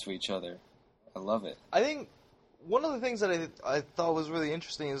shit to each other. I love it. I think... One of the things that I thought was really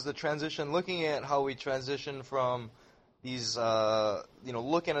interesting is the transition, looking at how we transition from these,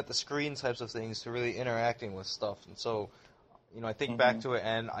 looking at the screen types of things to really interacting with stuff. And so, I think back to it,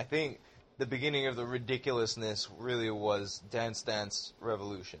 and I think the beginning of the ridiculousness really was Dance Dance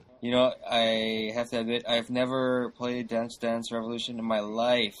Revolution. I have to admit, I've never played Dance Dance Revolution in my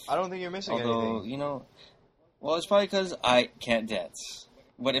life. I don't think you're missing anything. Well, it's probably because I can't dance.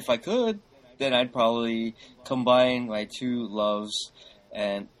 But if I could... then I'd probably combine my two loves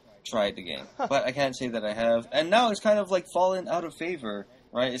and try the game. But I can't say that I have. And now it's kind of like fallen out of favor,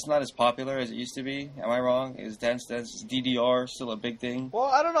 right? It's not as popular as it used to be. Am I wrong? Is Dance DDR still a big thing? Well,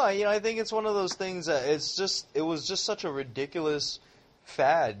 I don't know. I think it's one of those things that it was just such a ridiculous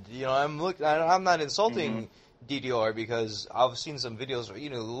fad. I'm not insulting DDR because I've seen some videos where,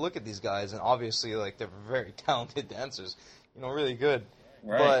 look at these guys and obviously like they're very talented dancers, really good.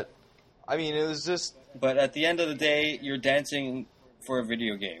 Right. But I mean, it was just... But at the end of the day, you're dancing for a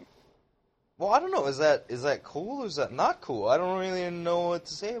video game. Well, I don't know. Is that cool or is that not cool? I don't really know what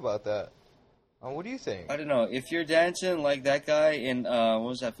to say about that. What do you think? I don't know. If you're dancing like that guy in what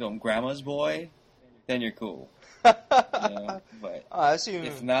was that film, Grandma's Boy, then you're cool. But I see.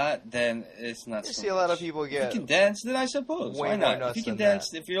 If not, then it's not. You see a lot of people get. If you can dance, then I suppose why not? If you can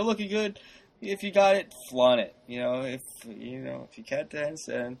dance, if you're looking good, if you got it, flaunt it. If you can't dance,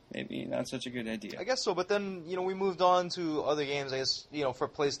 then maybe not such a good idea. I guess so. But then we moved on to other games. I guess for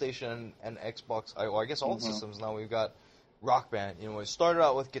PlayStation and Xbox. I guess all the systems now we've got Rock Band. It started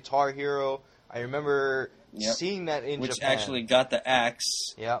out with Guitar Hero. I remember seeing that in Japan. Which actually got the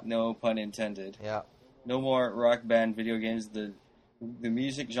axe. Yeah. No pun intended. Yeah. No more Rock Band video games. The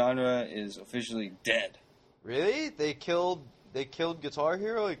music genre is officially dead. Really? They killed Guitar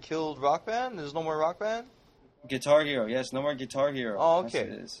Hero? They killed Rock Band? There's no more Rock Band? Guitar Hero, yes. No more Guitar Hero. Oh,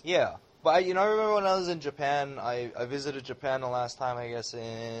 okay. Yeah. But I remember when I was in Japan, I visited Japan the last time, I guess,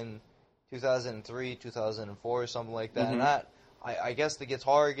 in 2003, 2004, or something like that. Mm-hmm. And I guess the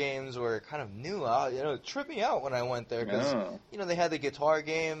guitar games were kind of new. It tripped me out when I went there because, they had the guitar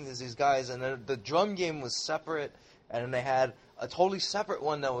game, there's these guys, and then the drum game was separate, and then they had a totally separate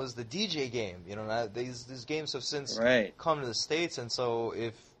one that was the DJ game. These games have since come to the States, and so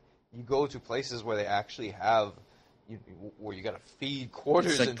if you go to places where they actually have, where you got to feed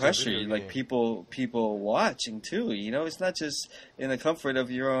quarters, it's like pressure, like people watching too. It's not just in the comfort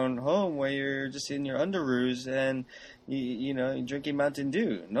of your own home where you're just in your underoos and you're drinking Mountain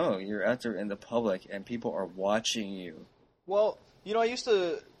Dew. No, you're out there in the public and people are watching you. Well, I used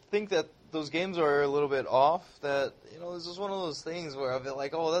to think that those games are a little bit off. That this is one of those things where I've been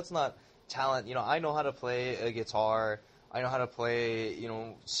like, oh, that's not talent. I know how to play a guitar. I know how to play,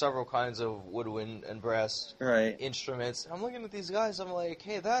 several kinds of woodwind and brass instruments. I'm looking at these guys. I'm like,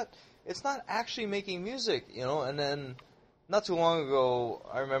 hey, it's not actually making music, And then, not too long ago,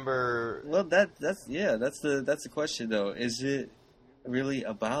 I remember. Well, that's the question though. Is it really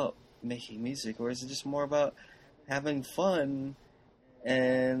about making music, or is it just more about having fun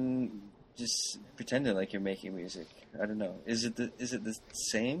and just pretending like you're making music? I don't know. Is it the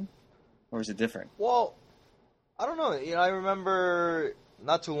same, or is it different? Well, I don't know. I remember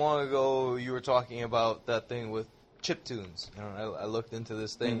not too long ago you were talking about that thing with chiptunes. I looked into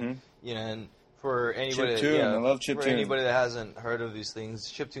this thing, and for anybody, I love chiptune. For anybody that hasn't heard of these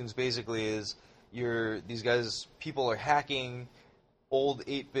things, chiptunes basically is people are hacking old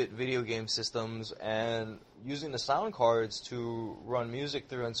 8-bit video game systems and using the sound cards to run music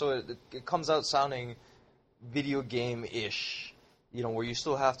through, and so it comes out sounding video game-ish. Where you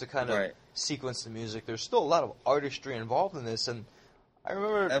still have to kind of sequence the music. There's still a lot of artistry involved in this, and I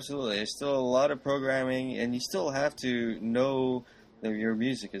remember... Absolutely. There's still a lot of programming, and you still have to know your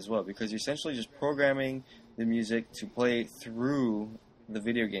music as well, because you're essentially just programming the music to play through the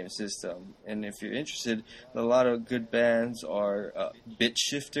video game system. And if you're interested, a lot of good bands are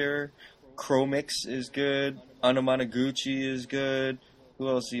BitShifter, Chromix is good, Anamanaguchi is good. Who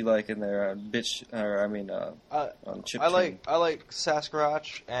else do you like in there? Chiptune. I like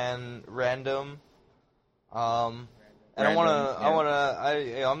Sasquatch and Random. And I'm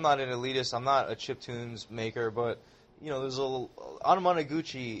not an elitist. I'm not a chiptunes maker, but there's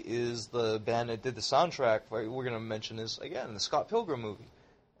Anamanaguchi is the band that did the soundtrack. We're going to mention this again, the Scott Pilgrim movie,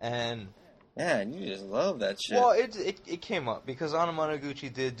 and man, you just love that shit. Well, it came up because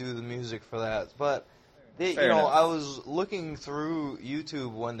Anamanaguchi did do the music for that, but. I was looking through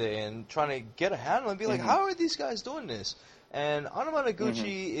YouTube one day and trying to get a handle and be like, how are these guys doing this? And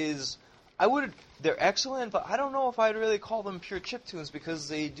Anamanaguchi is, they're excellent, but I don't know if I'd really call them pure chiptunes because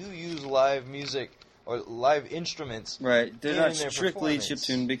they do use live music or live instruments. Right, they're not strictly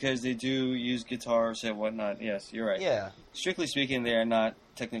chiptune because they do use guitars and whatnot. Yes, you're right. Yeah. Strictly speaking, they are not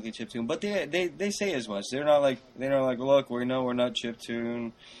technically chiptune, but they say as much. They're not like, look, we're not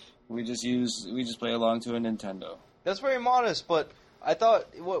chiptune. We just play along to a Nintendo. That's very modest, but I thought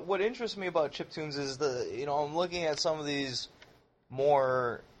what interests me about chiptunes is I'm looking at some of these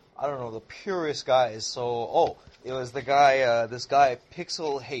more, I don't know, the purest guys. So, it was the guy, this guy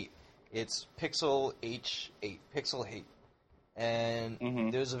Pixel Hate. It's Pixel H8, Pixel Hate. And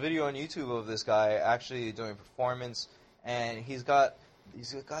there's a video on YouTube of this guy actually doing a performance, and he's got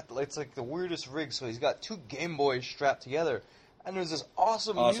it's like the weirdest rig. So he's got two Game Boys strapped together. And there's this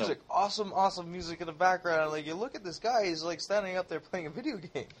awesome music in the background. Like, you look at this guy, he's like standing up there playing a video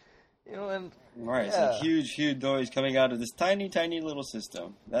game. And... Right, it's a huge noise coming out of this tiny, tiny little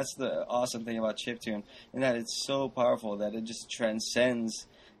system. That's the awesome thing about chiptune, and that it's so powerful that it just transcends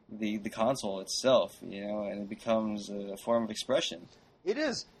the console itself, and it becomes a form of expression. It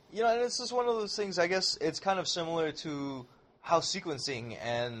is. And it's just one of those things, I guess it's kind of similar to how sequencing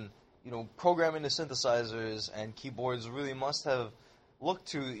and programming the synthesizers and keyboards really must have looked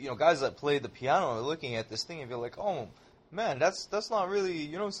to guys that played the piano are looking at this thing and be like, oh man, that's not really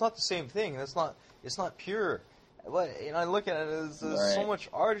it's not the same thing. It's not pure. But I look at it as there's so much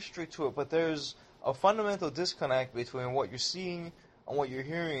artistry to it, but there's a fundamental disconnect between what you're seeing and what you're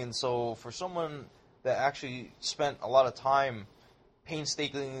hearing. And so for someone that actually spent a lot of time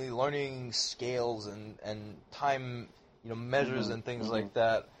painstakingly learning scales and time measures and things like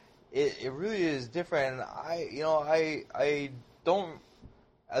that, it really is different. And I don't,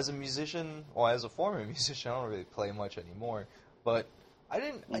 as a musician or as a former musician, I don't really play much anymore, but I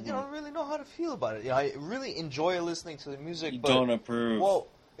don't really know how to feel about it. I really enjoy listening to the music. You but, don't approve. Well,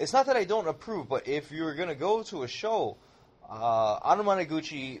 it's not that I don't approve, but if you're gonna go to a show,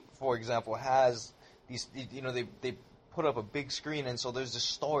 Anamanaguchi, for example, has these. They put up a big screen, and so there's this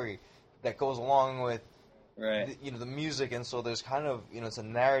story that goes along with the music, and so there's kind of it's a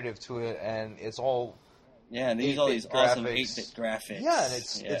narrative to it, and it's all and they use all these awesome 8-bit graphics. Yeah, and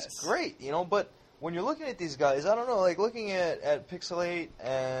it's great, but when you're looking at these guys, I don't know, like looking at Pixelate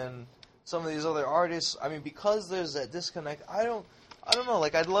and some of these other artists, I mean, because there's that disconnect, I don't know,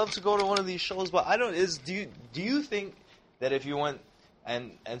 like I'd love to go to one of these shows, but do you think that if you went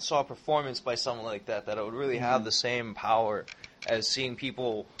and saw a performance by someone like that it would really have the same power as seeing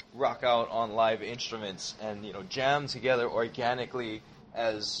people rock out on live instruments and jam together organically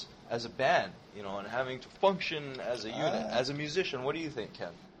as a band, and having to function as a unit, as a musician? What do you think,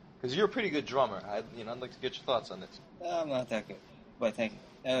 Ken? Because you're a pretty good drummer. I'd like to get your thoughts on this. I'm not that good, but thank you.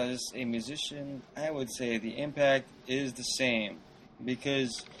 As a musician, I would say the impact is the same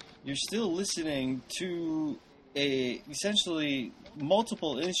because you're still listening to essentially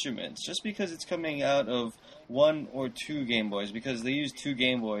multiple instruments. Just because it's coming out of one or two Game Boys, because they use two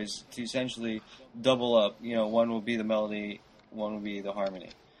Game Boys to essentially double up. One will be the melody, one will be the harmony.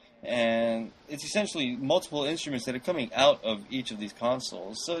 And it's essentially multiple instruments that are coming out of each of these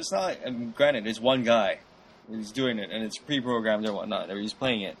consoles. So it's not, granted, it's one guy who's doing it, and it's pre-programmed or whatnot, or he's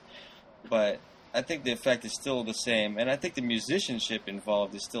playing it. But I think the effect is still the same, and I think the musicianship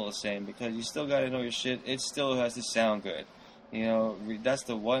involved is still the same, because you still got to know your shit. It still has to sound good. That's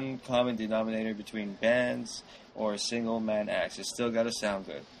the one common denominator between bands or single-man acts. It's still got to sound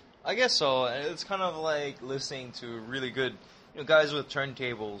good. I guess so. It's kind of like listening to really good guys with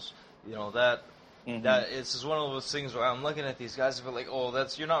turntables, that it's just one of those things where I'm looking at these guys and feel like, oh,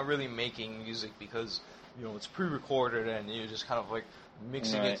 you're not really making music because, it's pre-recorded and you're just kind of like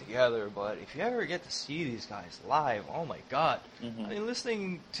mixing it together. But if you ever get to see these guys live, oh my God. I mean,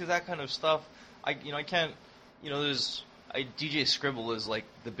 listening to that kind of stuff, I can't, DJ Scribble is like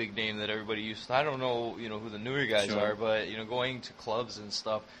the big name that everybody uses. I don't know, who the newer guys are, but, going to clubs and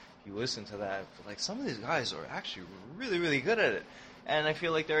stuff, you listen to that, like some of these guys are actually really, really good at it. And I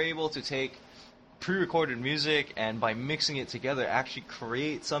feel like they're able to take pre-recorded music and by mixing it together actually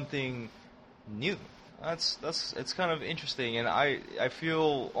create something new. It's kind of interesting, and I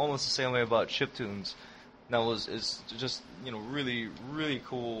feel almost the same way about Chiptunes. It's just really, really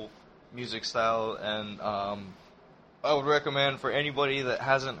cool music style, and I would recommend for anybody that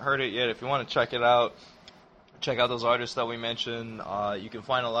hasn't heard it yet, if you want to check it out, check out those artists that we mentioned. You can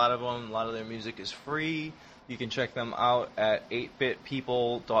find a lot of them. A lot of their music is free. You can check them out at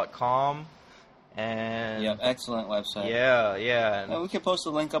 8bitpeople.com. And excellent website. Yeah. And we can post a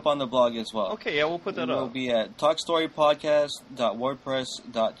link up on the blog as well. Okay, yeah, we'll put that up. We'll be at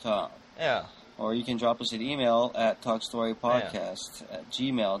talkstorypodcast.wordpress.com. Yeah. Or you can drop us an email at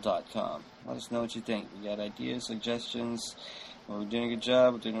talkstorypodcast@gmail.com. Let us know what you think. You got ideas, suggestions? We're doing a good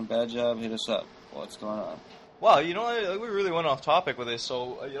job, we're doing a bad job, hit us up. What's going on? Wow, we really went off topic with this.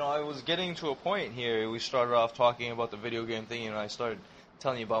 So, I was getting to a point here. We started off talking about the video game thing, and I started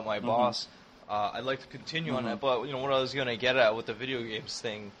telling you about my boss. I'd like to continue on that, but what I was going to get at with the video games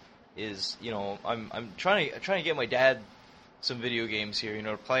thing is, I'm trying to get my dad some video games here,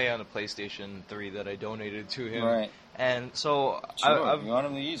 to play on the PlayStation 3 that I donated to him. Right. And so you want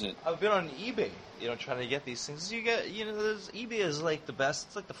him to use it. I've been on eBay, trying to get these things. You get, eBay is like the best.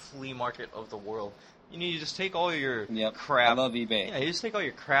 It's like the flea market of the world. You just take all your crap. I love eBay. Yeah, you just take all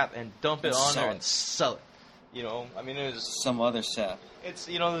your crap and dump it on there and sell it. I mean, there's some other sap. It's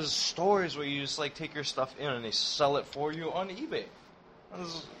there's stores where you just take your stuff in and they sell it for you on eBay. This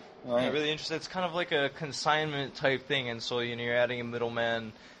is really interesting. It's kind of like a consignment type thing, and so you're adding a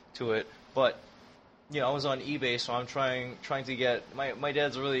middleman to it. But I was on eBay, so I'm trying to get my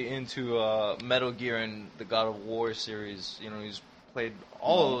dad's really into Metal Gear and the God of War series. He's played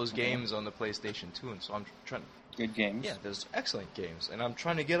all of those games on the PlayStation 2, and so I'm trying to good games. Yeah, there's excellent games, and I'm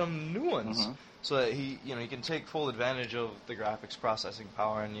trying to get him new ones so that he can take full advantage of the graphics processing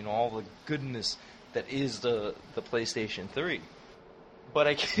power and all the goodness that is the PlayStation 3. But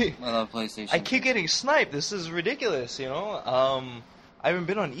I love PlayStation. I keep getting sniped. This is ridiculous, I haven't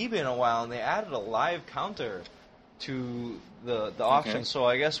been on eBay in a while, and they added a live counter to the auction. Okay. So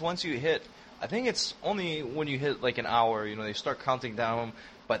I guess once you hit, I think it's only when you hit like an hour, they start counting down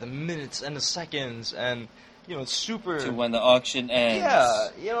by the minutes and the seconds, and it's super. To when the auction ends.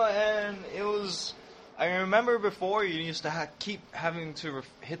 Yeah, and it was. I remember before you used to keep having to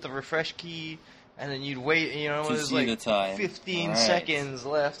hit the refresh key, and then you'd wait. There's like the time. 15 seconds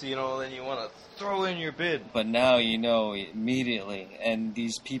left. Then you want to throw in your bid. But now immediately, and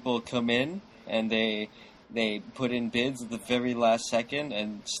these people come in and they put in bids at the very last second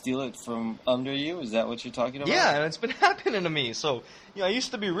and steal it from under you. Is that what you're talking about? Yeah, and it's been happening to me. So I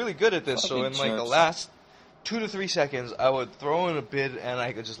used to be really good at this. Fucking so in like the last 2 to 3 seconds, I would throw in a bid and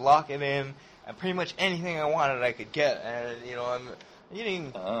I could just lock it in, and pretty much anything I wanted I could get. And I'm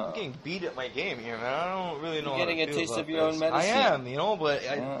getting beat at my game here, man. I don't really know. You're getting a taste of your own medicine. I am, but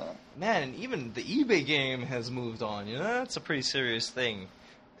man, even the eBay game has moved on. That's a pretty serious thing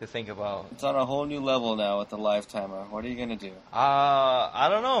to think about. It's on a whole new level now with the live timer. What are you gonna do? I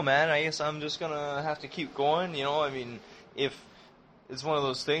don't know, man. I guess I'm just gonna have to keep going. If it's one of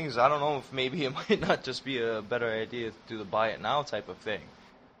those things, I don't know if maybe it might not just be a better idea to do the buy it now type of thing.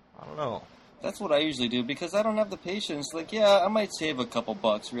 I don't know. That's what I usually do because I don't have the patience. Like, yeah, I might save a couple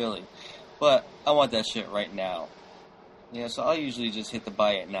bucks, really, but I want that shit right now. Yeah, so I'll usually just hit the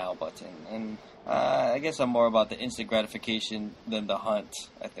buy it now button, and I guess I'm more about the instant gratification than the hunt,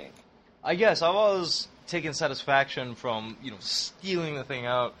 I think. I guess I've always taken satisfaction from, stealing the thing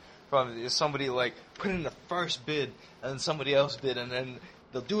out from somebody, like, put in the first bid, and then somebody else bid, and then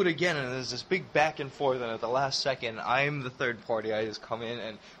they'll do it again, and there's this big back and forth, and at the last second, I'm the third party. I just come in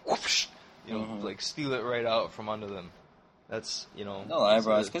and whoosh, like, steal it right out from under them. That's, No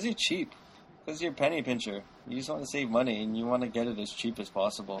eyebrows, because you're cheap. Because you're a penny pincher. You just want to save money, and you want to get it as cheap as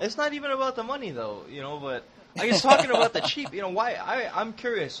possible. It's not even about the money, though, but I guess talking about the cheap, why, I'm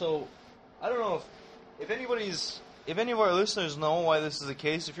curious. So, I don't know if any of our listeners know why this is the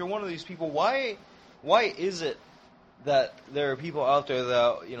case. If you're one of these people, why is it that there are people out there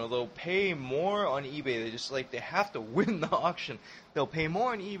that, they'll pay more on eBay? They just, they have to win the auction. They'll pay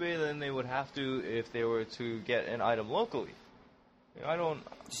more on eBay than they would have to if they were to get an item locally. I don't...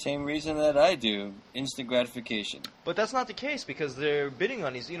 Same reason that I do. Instant gratification. But that's not the case because they're bidding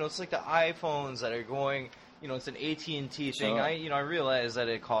on these. It's like the iPhones that are going... it's an AT&T thing. Sure. I realize that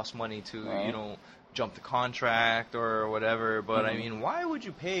it costs money to, jump the contract or whatever. But, I mean, why would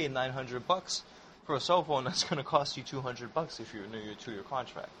you pay $900 for a cell phone that's going to cost you $200 if you're near your 2-year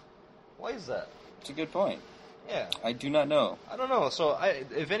contract? Why is that? It's a good point. Yeah. I do not know. I don't know. So,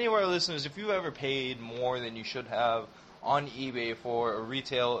 if any of our listeners, if you've ever paid more than you should have on eBay for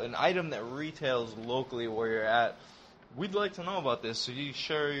an item that retails locally where you're at, we'd like to know about this. So you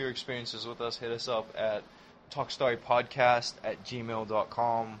share your experiences with us. Hit us up at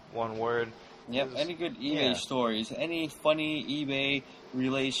talkstorypodcast@gmail.com, one word. Yep, any good eBay stories, any funny eBay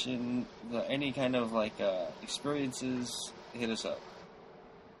relation, any kind of experiences, hit us up.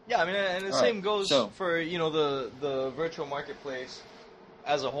 Yeah, I mean, and the same goes for, the virtual marketplace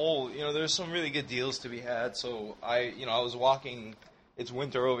as a whole. There's some really good deals to be had. So I was walking, it's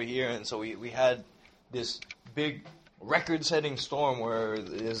winter over here, and so we had this big record-setting storm where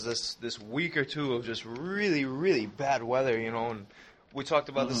there's this week or two of just really, really bad weather, and we talked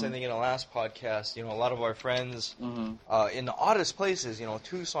about this, I think, in the last podcast. A lot of our friends in the oddest places,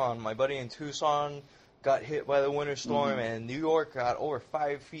 Tucson, my buddy in Tucson got hit by the winter storm, and New York got over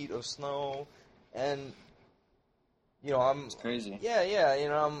 5 feet of snow, and it's crazy. Yeah.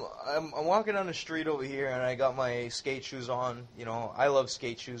 I'm walking down the street over here, and I got my skate shoes on. I love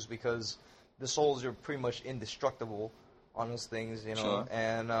skate shoes because the soles are pretty much indestructible on those things. Sure.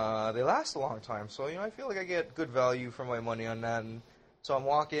 And they last a long time. So I feel like I get good value for my money on that. And so I'm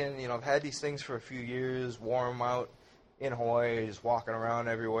walking. I've had these things for a few years, wore them out in Hawaii, just walking around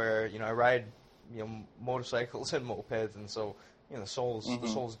everywhere. I ride motorcycles and mopeds, and so the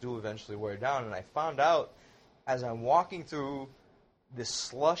soles do eventually wear down. And I found out, as I'm walking through this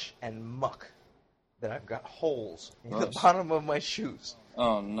slush and muck, that I've got holes in the bottom of my shoes.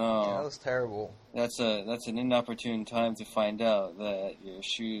 Oh, no. Yeah, that was terrible. That's an inopportune time to find out that your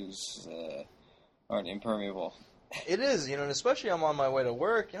shoes aren't impermeable. It is, and especially I'm on my way to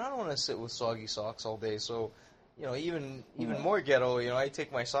work, I don't want to sit with soggy socks all day, so, even more ghetto, I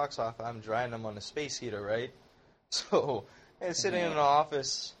take my socks off, I'm drying them on a space heater, right? So, sitting in an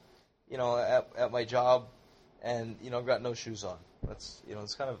office, at my job, and I've got no shoes on. That's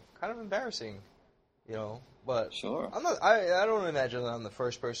it's kind of embarrassing, But Sure. I'm not. I don't imagine that I'm the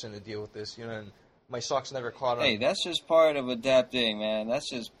first person to deal with this. And my socks never caught on. Hey, that's just part of adapting, man. That's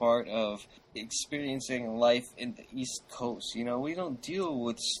just part of experiencing life in the East Coast. We don't deal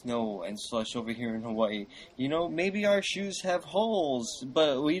with snow and slush over here in Hawaii. Maybe our shoes have holes,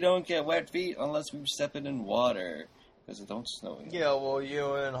 but we don't get wet feet unless we step in water. Because it don't snow here. Yeah, well,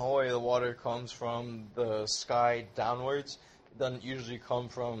 in Hawaii, the water comes from the sky downwards. It doesn't usually come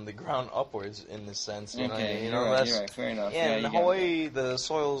from the ground upwards in this sense. Okay, you're right. Fair enough. Yeah, in Hawaii, the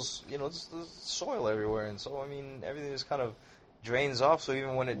soil's, there's soil everywhere. And so, everything just kind of drains off. So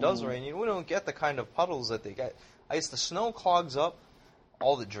even when it does rain, we don't get the kind of puddles that they get. I guess the snow clogs up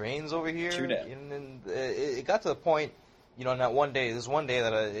all the drains over here. True that. And it got to the point, on that one day, this one day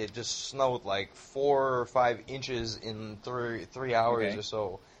that it just snowed like 4 or 5 inches in 3 hours or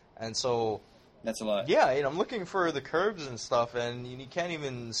so. And so... That's a lot. Yeah, I'm looking for the curbs and stuff, and you can't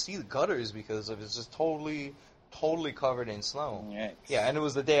even see the gutters because it's just totally covered in snow. Right. Yeah, and it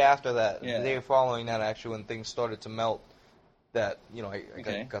was the day after that, Yeah. the day following that, actually, when things started to melt, that,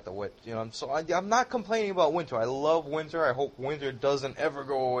 I got the wet. So I'm not complaining about winter. I love winter. I hope winter doesn't ever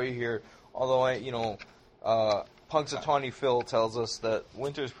go away here. Although, Punxsutawney Phil tells us that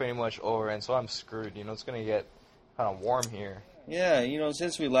winter is pretty much over, and so I'm screwed. It's going to get kind of warm here. Yeah,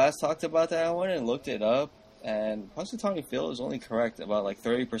 since we last talked about that, I went and looked it up, and Punxsutawney Phil is only correct about like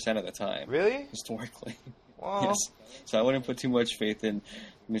 30% of the time. Really? Historically. Well, yes. So I wouldn't put too much faith in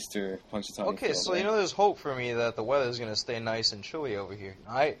Mr. Punxsutawney Phil. Okay, so there's hope for me that the weather is going to stay nice and chilly over here.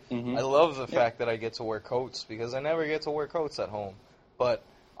 I Mm-hmm. love the fact that I get to wear coats because I never get to wear coats at home. But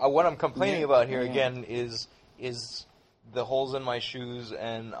what I'm complaining about here again is the holes in my shoes,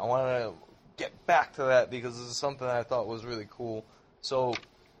 and I want to get back to that because this is something that I thought was really cool. So,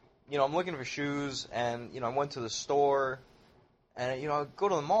 I'm looking for shoes, and I went to the store, and I go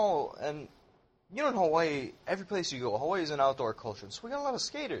to the mall, and in Hawaii, every place you go, Hawaii is an outdoor culture, so we got a lot of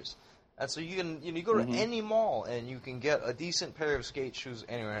skaters, and so you can you go to any mall, and you can get a decent pair of skate shoes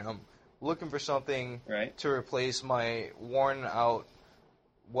anywhere. And I'm looking for something to replace my worn out,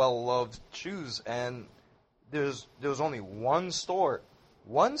 well loved shoes, and there was only one store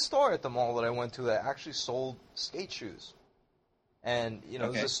at the mall that I went to that actually sold skate shoes. And, it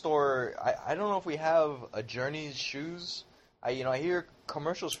was a store, I don't know if we have a Journeys shoes. I hear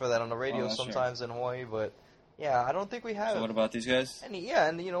commercials for that on the radio sometimes in Hawaii, but yeah, I don't think we have. So what about these guys? And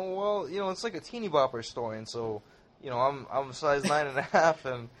it's like a teeny bopper store, and so, I'm size 9.5,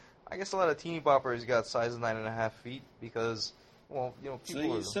 and I guess a lot of teeny boppers got size 9.5 feet because,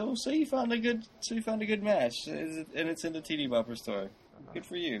 people. So you found a good match, and it's in the teeny bopper store. Good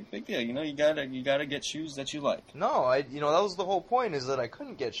for you. Big deal. You gotta get shoes that you like. No, that was the whole point, is that I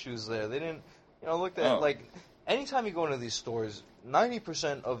couldn't get shoes there. They didn't, looked at, anytime you go into these stores,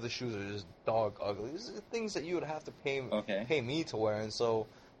 90% of the shoes are just dog ugly. These are things that you would have to pay me to wear. And so,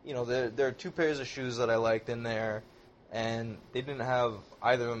 there are 2 pairs of shoes that I liked in there, and they didn't have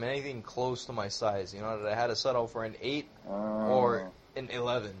either of them anything close to my size. I had to settle for an 8 or an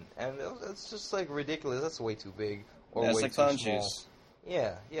 11. And it's just, ridiculous. That's way too big or way too small. Shoes.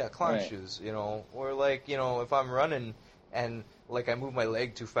 Yeah, clown shoes, or if I'm running and I move my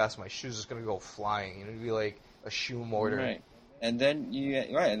leg too fast, my shoes is gonna go flying. It'd be like a shoe mortar. Right, and then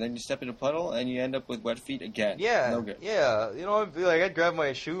you step in a puddle and you end up with wet feet again. Yeah, no good. Yeah, I'd be I'd grab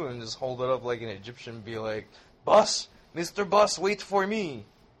my shoe and just hold it up like an Egyptian, and be like, "Bus, Mr. Bus, wait for me."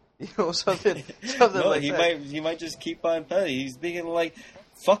 Something no, like that. He might just keep on pedaling. He's thinking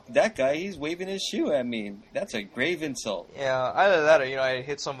fuck that guy, he's waving his shoe at me. That's a grave insult. Yeah, either that or, I'd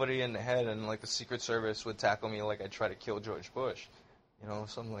hit somebody in the head and, the Secret Service would tackle me like I'd try to kill George Bush.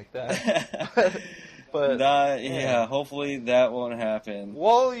 Something like that. but yeah, hopefully that won't happen.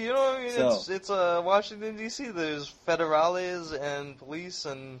 Well, it's Washington, D.C. There's federales and police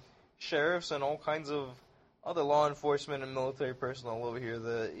and sheriffs and all kinds of other law enforcement and military personnel over here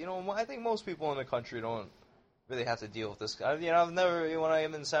that, I think most people in the country don't really have to deal with this. I've never, when I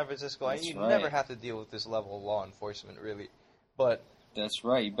am in San Francisco, never have to deal with this level of law enforcement, really. But that's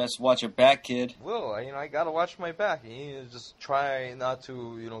right. You best watch your back, kid. Well, I gotta watch my back. You need to just try not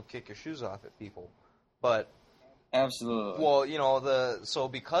to, kick your shoes off at people. But absolutely. Well, so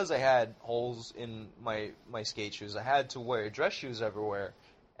because I had holes in my skate shoes, I had to wear dress shoes everywhere,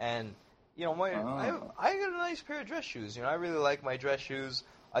 and I got a nice pair of dress shoes. I really like my dress shoes.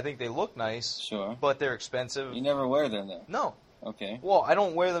 I think they look nice. Sure. But they're expensive. You never wear them, though? No. Okay. Well, I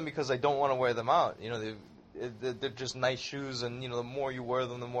don't wear them because I don't want to wear them out. They're just nice shoes, and, the more you wear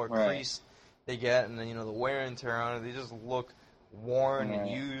them, the more crease they get, and then, the wear and tear on it, they just look worn and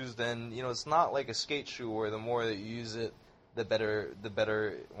used, and it's not like a skate shoe where the more that you use it, the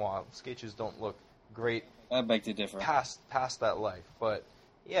better. Well, skate shoes don't look great. I beg to differ. Past that life, but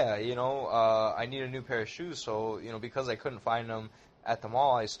yeah, I need a new pair of shoes, so because I couldn't find them at the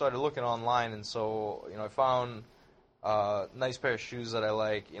mall, I started looking online, and so I found a nice pair of shoes that I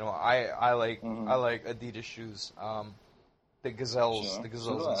like. I like Adidas shoes. The Gazelles. Sure. The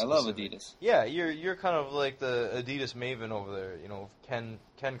Gazelles. Sure. I love Adidas. Yeah, you're kind of like the Adidas maven over there. Ken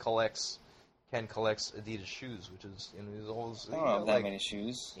collects Adidas shoes, which is he's always. I don't have that many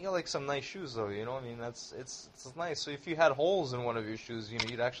shoes. You got like some nice shoes though. I mean it's nice. So if you had holes in one of your shoes,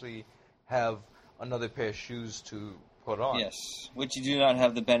 you'd actually have another pair of shoes to put on. Yes, which you do not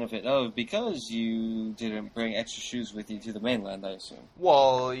have the benefit of because you didn't bring extra shoes with you to the mainland, I assume.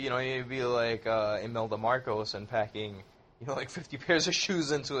 Well, you'd be like Imelda Marcos and packing, like 50 pairs of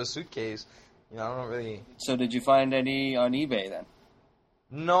shoes into a suitcase. I don't really... So did you find any on eBay then?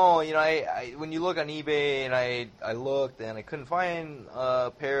 No, I when you look on eBay and I looked and I couldn't find a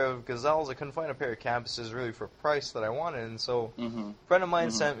pair of Gazelles, I couldn't find a pair of Campuses really for a price that I wanted, and so a friend of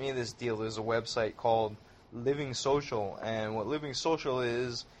mine sent me this deal. There's a website called Living Social, and what Living Social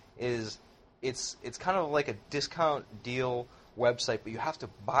is it's kind of like a discount deal website, but you have to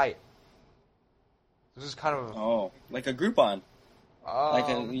buy it. This is kind of like a Groupon.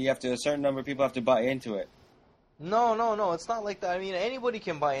 You have to, a certain number of people have to buy into it. No, it's not like that. I mean, anybody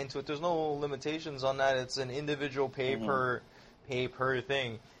can buy into it. There's no limitations on that. It's an individual pay per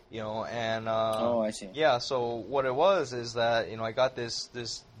thing, and I see. Yeah, so what it was is that I got this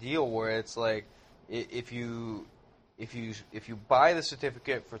deal where it's like if you buy the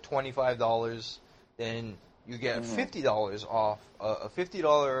certificate for $25, then you get $50 off, a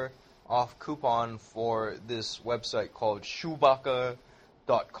 $50 off coupon for this website called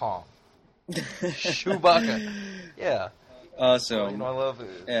Chewbacca.com. Chewbacca. Yeah. Awesome. I love it.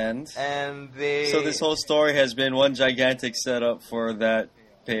 And they... So this whole story has been one gigantic setup for that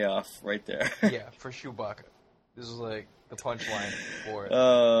payoff right there. Yeah, for Chewbacca. This is like the punchline for it.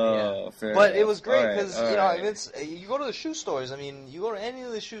 Oh, yeah. Fair But enough. it was great because right. you go to the shoe stores. I mean, you go to any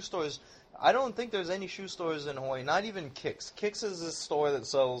of the shoe stores. I don't think there's any shoe stores in Hawaii. Not even Kicks. Kicks is a store that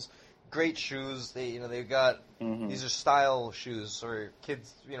sells great shoes. They've got these are style shoes for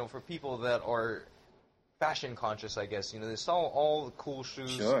kids. For people that are fashion conscious, I guess. They sell all the cool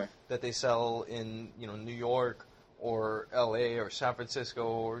shoes that they sell in New York or L.A. or San Francisco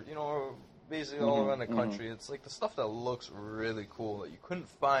or basically all around the country. It's like the stuff that looks really cool that you couldn't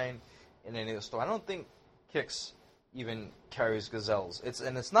find in any other store. I don't think Kicks even carries Gazelles.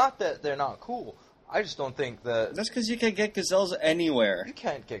 It's not that they're not cool. I just don't think that... That's because you can get Gazelles anywhere. You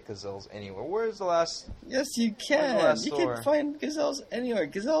can't get Gazelles anywhere. Where's the last... Yes, you can. You can find Gazelles anywhere.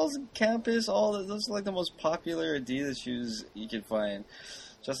 Gazelles, Campus, those are like the most popular Adidas shoes you can find.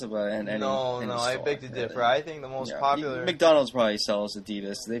 Just about in any No, store, I beg to differ. I think the most popular... McDonald's probably sells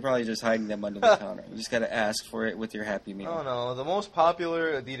Adidas. They're probably just hiding them under the counter. You just got to ask for it with your Happy Meal. No. The most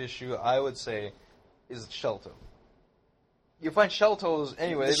popular Adidas shoe, I would say, is Shell-toe. You find shell-toes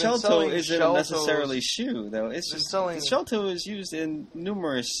anyway. The shell-toe isn't necessarily shoe, though. It's just the shell-toe is used in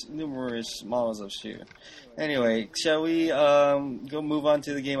numerous models of shoe. Anyway, shall we go move on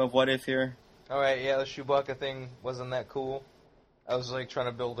to the game of What If here? All right, yeah, the Chewbacca thing wasn't that cool. I was like trying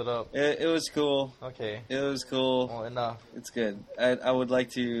to build it up. It was cool. Okay. It was cool. Well, enough. It's good. I would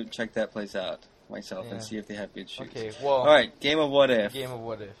like to check that place out myself and see if they have good shoes. Okay, well... All right, game of What If. Game of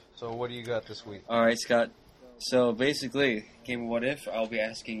What If. So what do you got this week? All right, Scott. So basically, game of What If, I'll be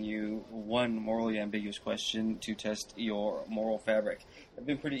asking you one morally ambiguous question to test your moral fabric. I've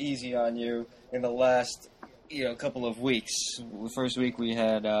been pretty easy on you in the last couple of weeks. The first week we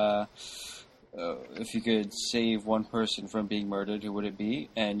had, if you could save one person from being murdered, who would it be?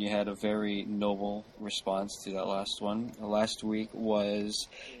 And you had a very noble response to that last one. The last week was,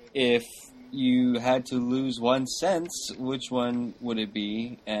 if you had to lose 1 cent, which one would it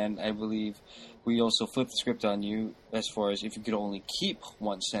be? And I believe we also flipped the script on you as far as if you could only keep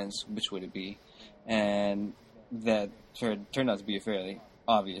 1 cent, which would it be? And that turned out to be a fairly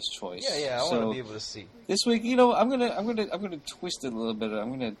obvious choice. Yeah, I want to be able to see. This week, I'm gonna twist it a little bit.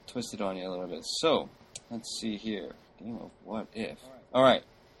 I'm gonna twist it on you a little bit. So, let's see here. Game of What If. All right,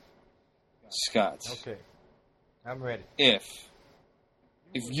 Scott. Okay, I'm ready. If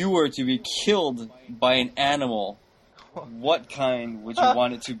you were to be killed by an animal, what kind would you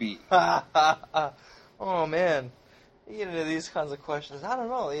want it to be? Oh, man. You get into these kinds of questions. I don't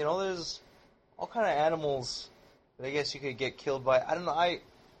know. There's all kind of animals that I guess you could get killed by. I don't know. I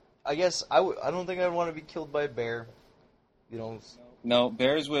guess I don't think I'd want to be killed by a bear. No,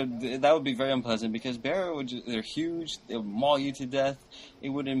 bears that would be very unpleasant because they're huge. They would maul you to death. It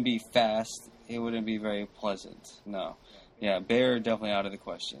wouldn't be fast. It wouldn't be very pleasant. No, yeah, bear definitely out of the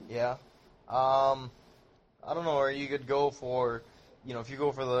question. Yeah, I don't know. Or you could go for, if you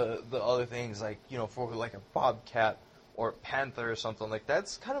go for the other things like for like a bobcat or a panther or something like that.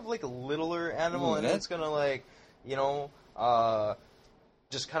 It's kind of like a littler animal, and it's gonna like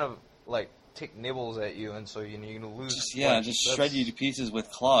just kind of like take nibbles at you, and so you're gonna lose. Just shred you to pieces with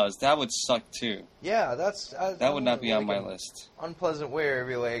claws. That would suck too. Yeah, that would not be on my list. Unpleasant way, it'd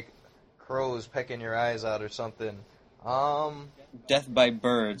be like crows pecking your eyes out or something. Death by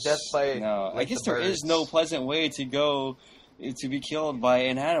birds. No, I guess there is no pleasant way to go to be killed by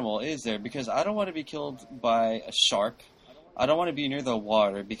an animal, is there? Because I don't want to be killed by a shark. I don't want to be near the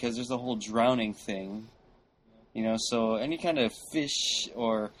water because there's the whole drowning thing. So any kind of fish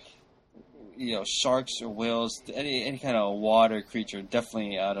or sharks or whales, any kind of water creature,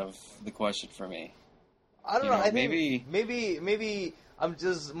 definitely out of the question for me. I don't know. I think maybe I'm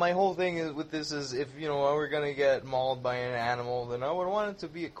just, my whole thing is with this is if I were gonna get mauled by an animal, then I would want it to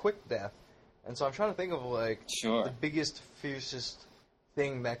be a quick death. And so I'm trying to think of like the biggest, fiercest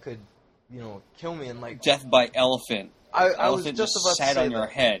thing that could kill me, and like death by elephant. I was just about sat to say on your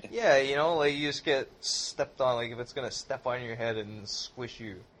head. Yeah, like you just get stepped on. Like if it's gonna step on your head and squish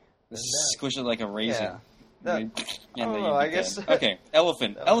you. Squish it like a raisin. Yeah. I don't know, I guess. Okay,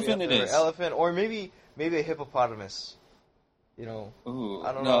 elephant. Elephant it is. Elephant, or maybe a hippopotamus. Ooh,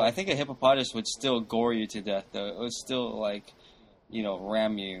 I don't know. know. I think a hippopotamus would still gore you to death, though. It would still, like,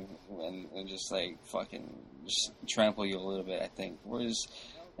 ram you and just, like, fucking just trample you a little bit, I think. Whereas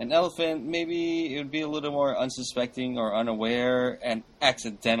an elephant, maybe it would be a little more unsuspecting or unaware and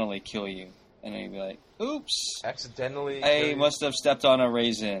accidentally kill you. And then you'd be like, oops. Accidentally? I must have stepped on a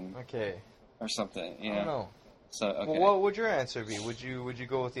raisin. Okay. Or something, I don't know. So, okay. Well, what would your answer be? Would you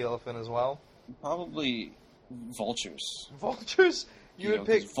go with the elephant as well? Probably vultures. Vultures? You would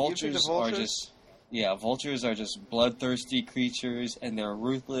pick vultures are just... Yeah, vultures are just bloodthirsty creatures, and they're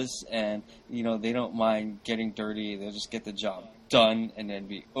ruthless, and, they don't mind getting dirty. They'll just get the job done and then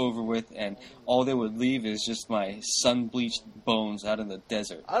be over with, and all they would leave is just my sun-bleached bones out in the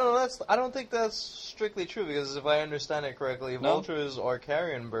desert. I don't know. I don't think that's strictly true, because if I understand it correctly, vultures are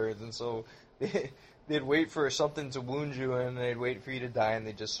carrion birds, and so they'd wait for something to wound you, and they'd wait for you to die, and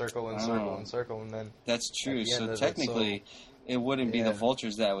they'd just circle and circle and circle, and then... That's true. So technically... It wouldn't be the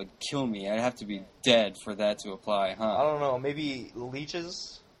vultures that would kill me. I'd have to be dead for that to apply, huh? I don't know. Maybe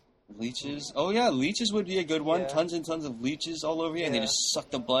leeches? Leeches? Oh, yeah. Leeches would be a good one. Yeah. Tons and tons of leeches all over you, and they just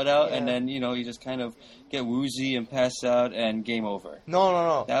suck the blood out, and then, you just kind of get woozy and pass out, and game over.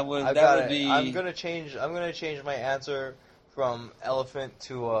 No. That would be... I'm gonna change my answer from elephant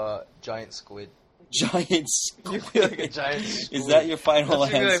to giant squid. Giant squid. You feel like a giant squid. Is that your final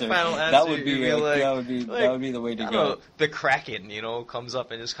answer? Final answer? That would be that would be the way to go. The Kraken, comes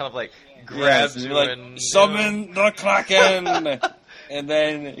up and just kind of like grabs you and summon the Kraken. And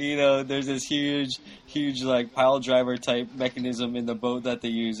then, there's this huge, like, pile driver type mechanism in the boat that they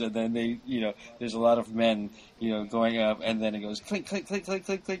use, and then they, there's a lot of men, going up, and then it goes clink, clink, clink, clink,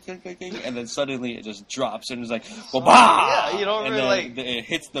 clink, clink, clink, clink, clink, and then suddenly it just drops, and it's like, bah! Yeah, you don't really like... it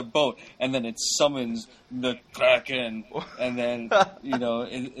hits the boat, and then it summons the Kraken, and then,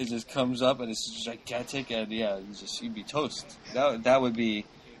 it just comes up, and it's gigantic, and you'd be toast. That would be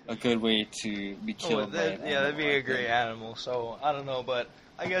a good way to be killed by an animal. Yeah, that'd be a great animal. So I don't know, but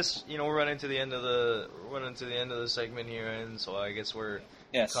I guess we're running to the end of the segment here, and so I guess we're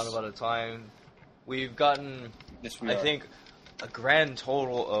kind of out of time. We've gotten, I think, a grand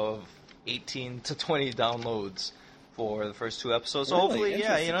total of 18 to 20 downloads for the first 2 episodes. So hopefully,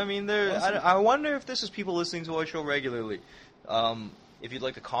 I wonder if this is people listening to our show regularly. If you'd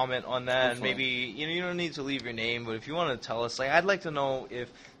like to comment on that, and maybe you don't need to leave your name, but if you want to tell us, I'd like to know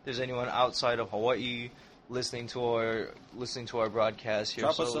if there's anyone outside of Hawaii listening to our broadcast here.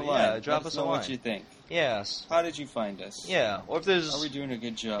 Drop us a line. Yeah, drop us a line. What you think? Yes. How did you find us? Yeah. Or if there's... Are we doing a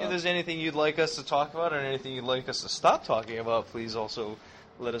good job? If there's anything you'd like us to talk about, or anything you'd like us to stop talking about, please also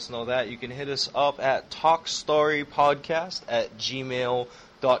let us know that. You can hit us up at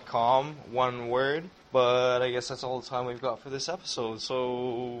talkstorypodcast@gmail.com, one word. But I guess that's all the time we've got for this episode.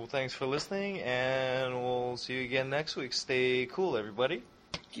 So thanks for listening, and we'll see you again next week. Stay cool, everybody.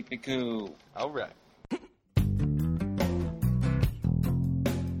 Keep it cool. All right.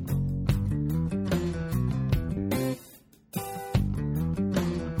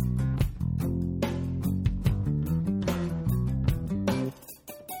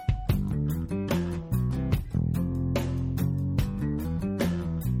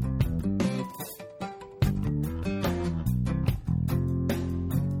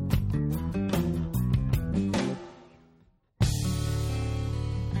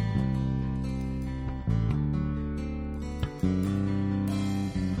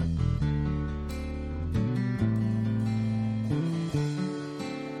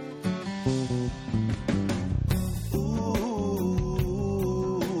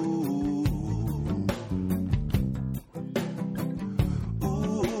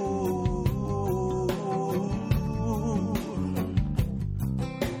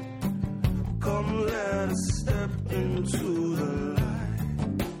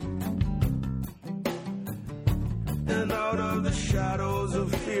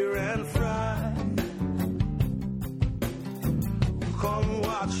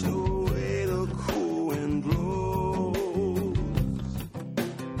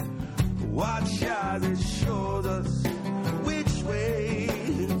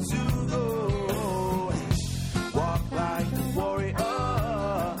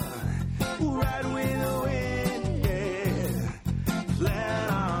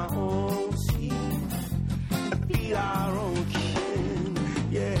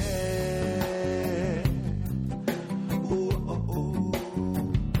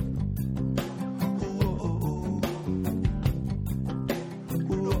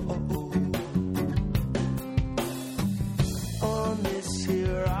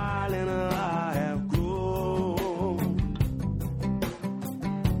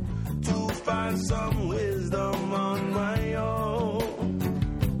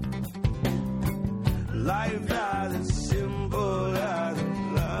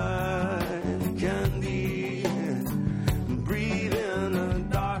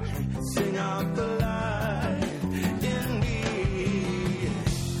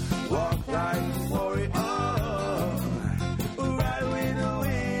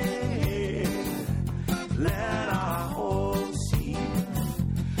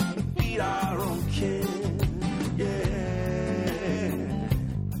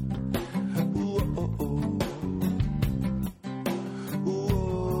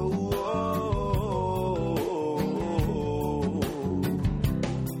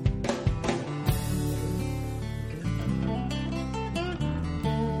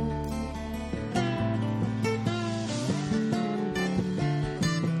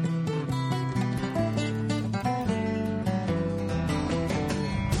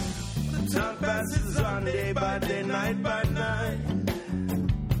 day, night by night.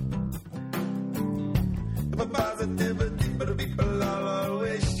 For positivity, but the people all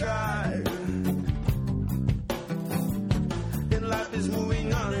always strive. And life is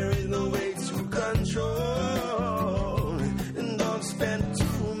moving on, there is no way to control. And don't spend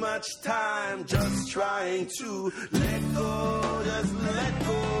too much time just trying to let go, just let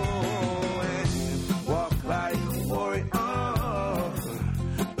go. And walk like a warrior,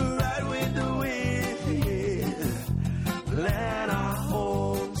 ride with the wind. Plant our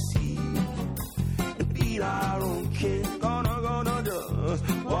own seed and beat our own king. Gonna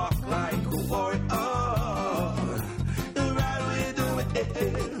just walk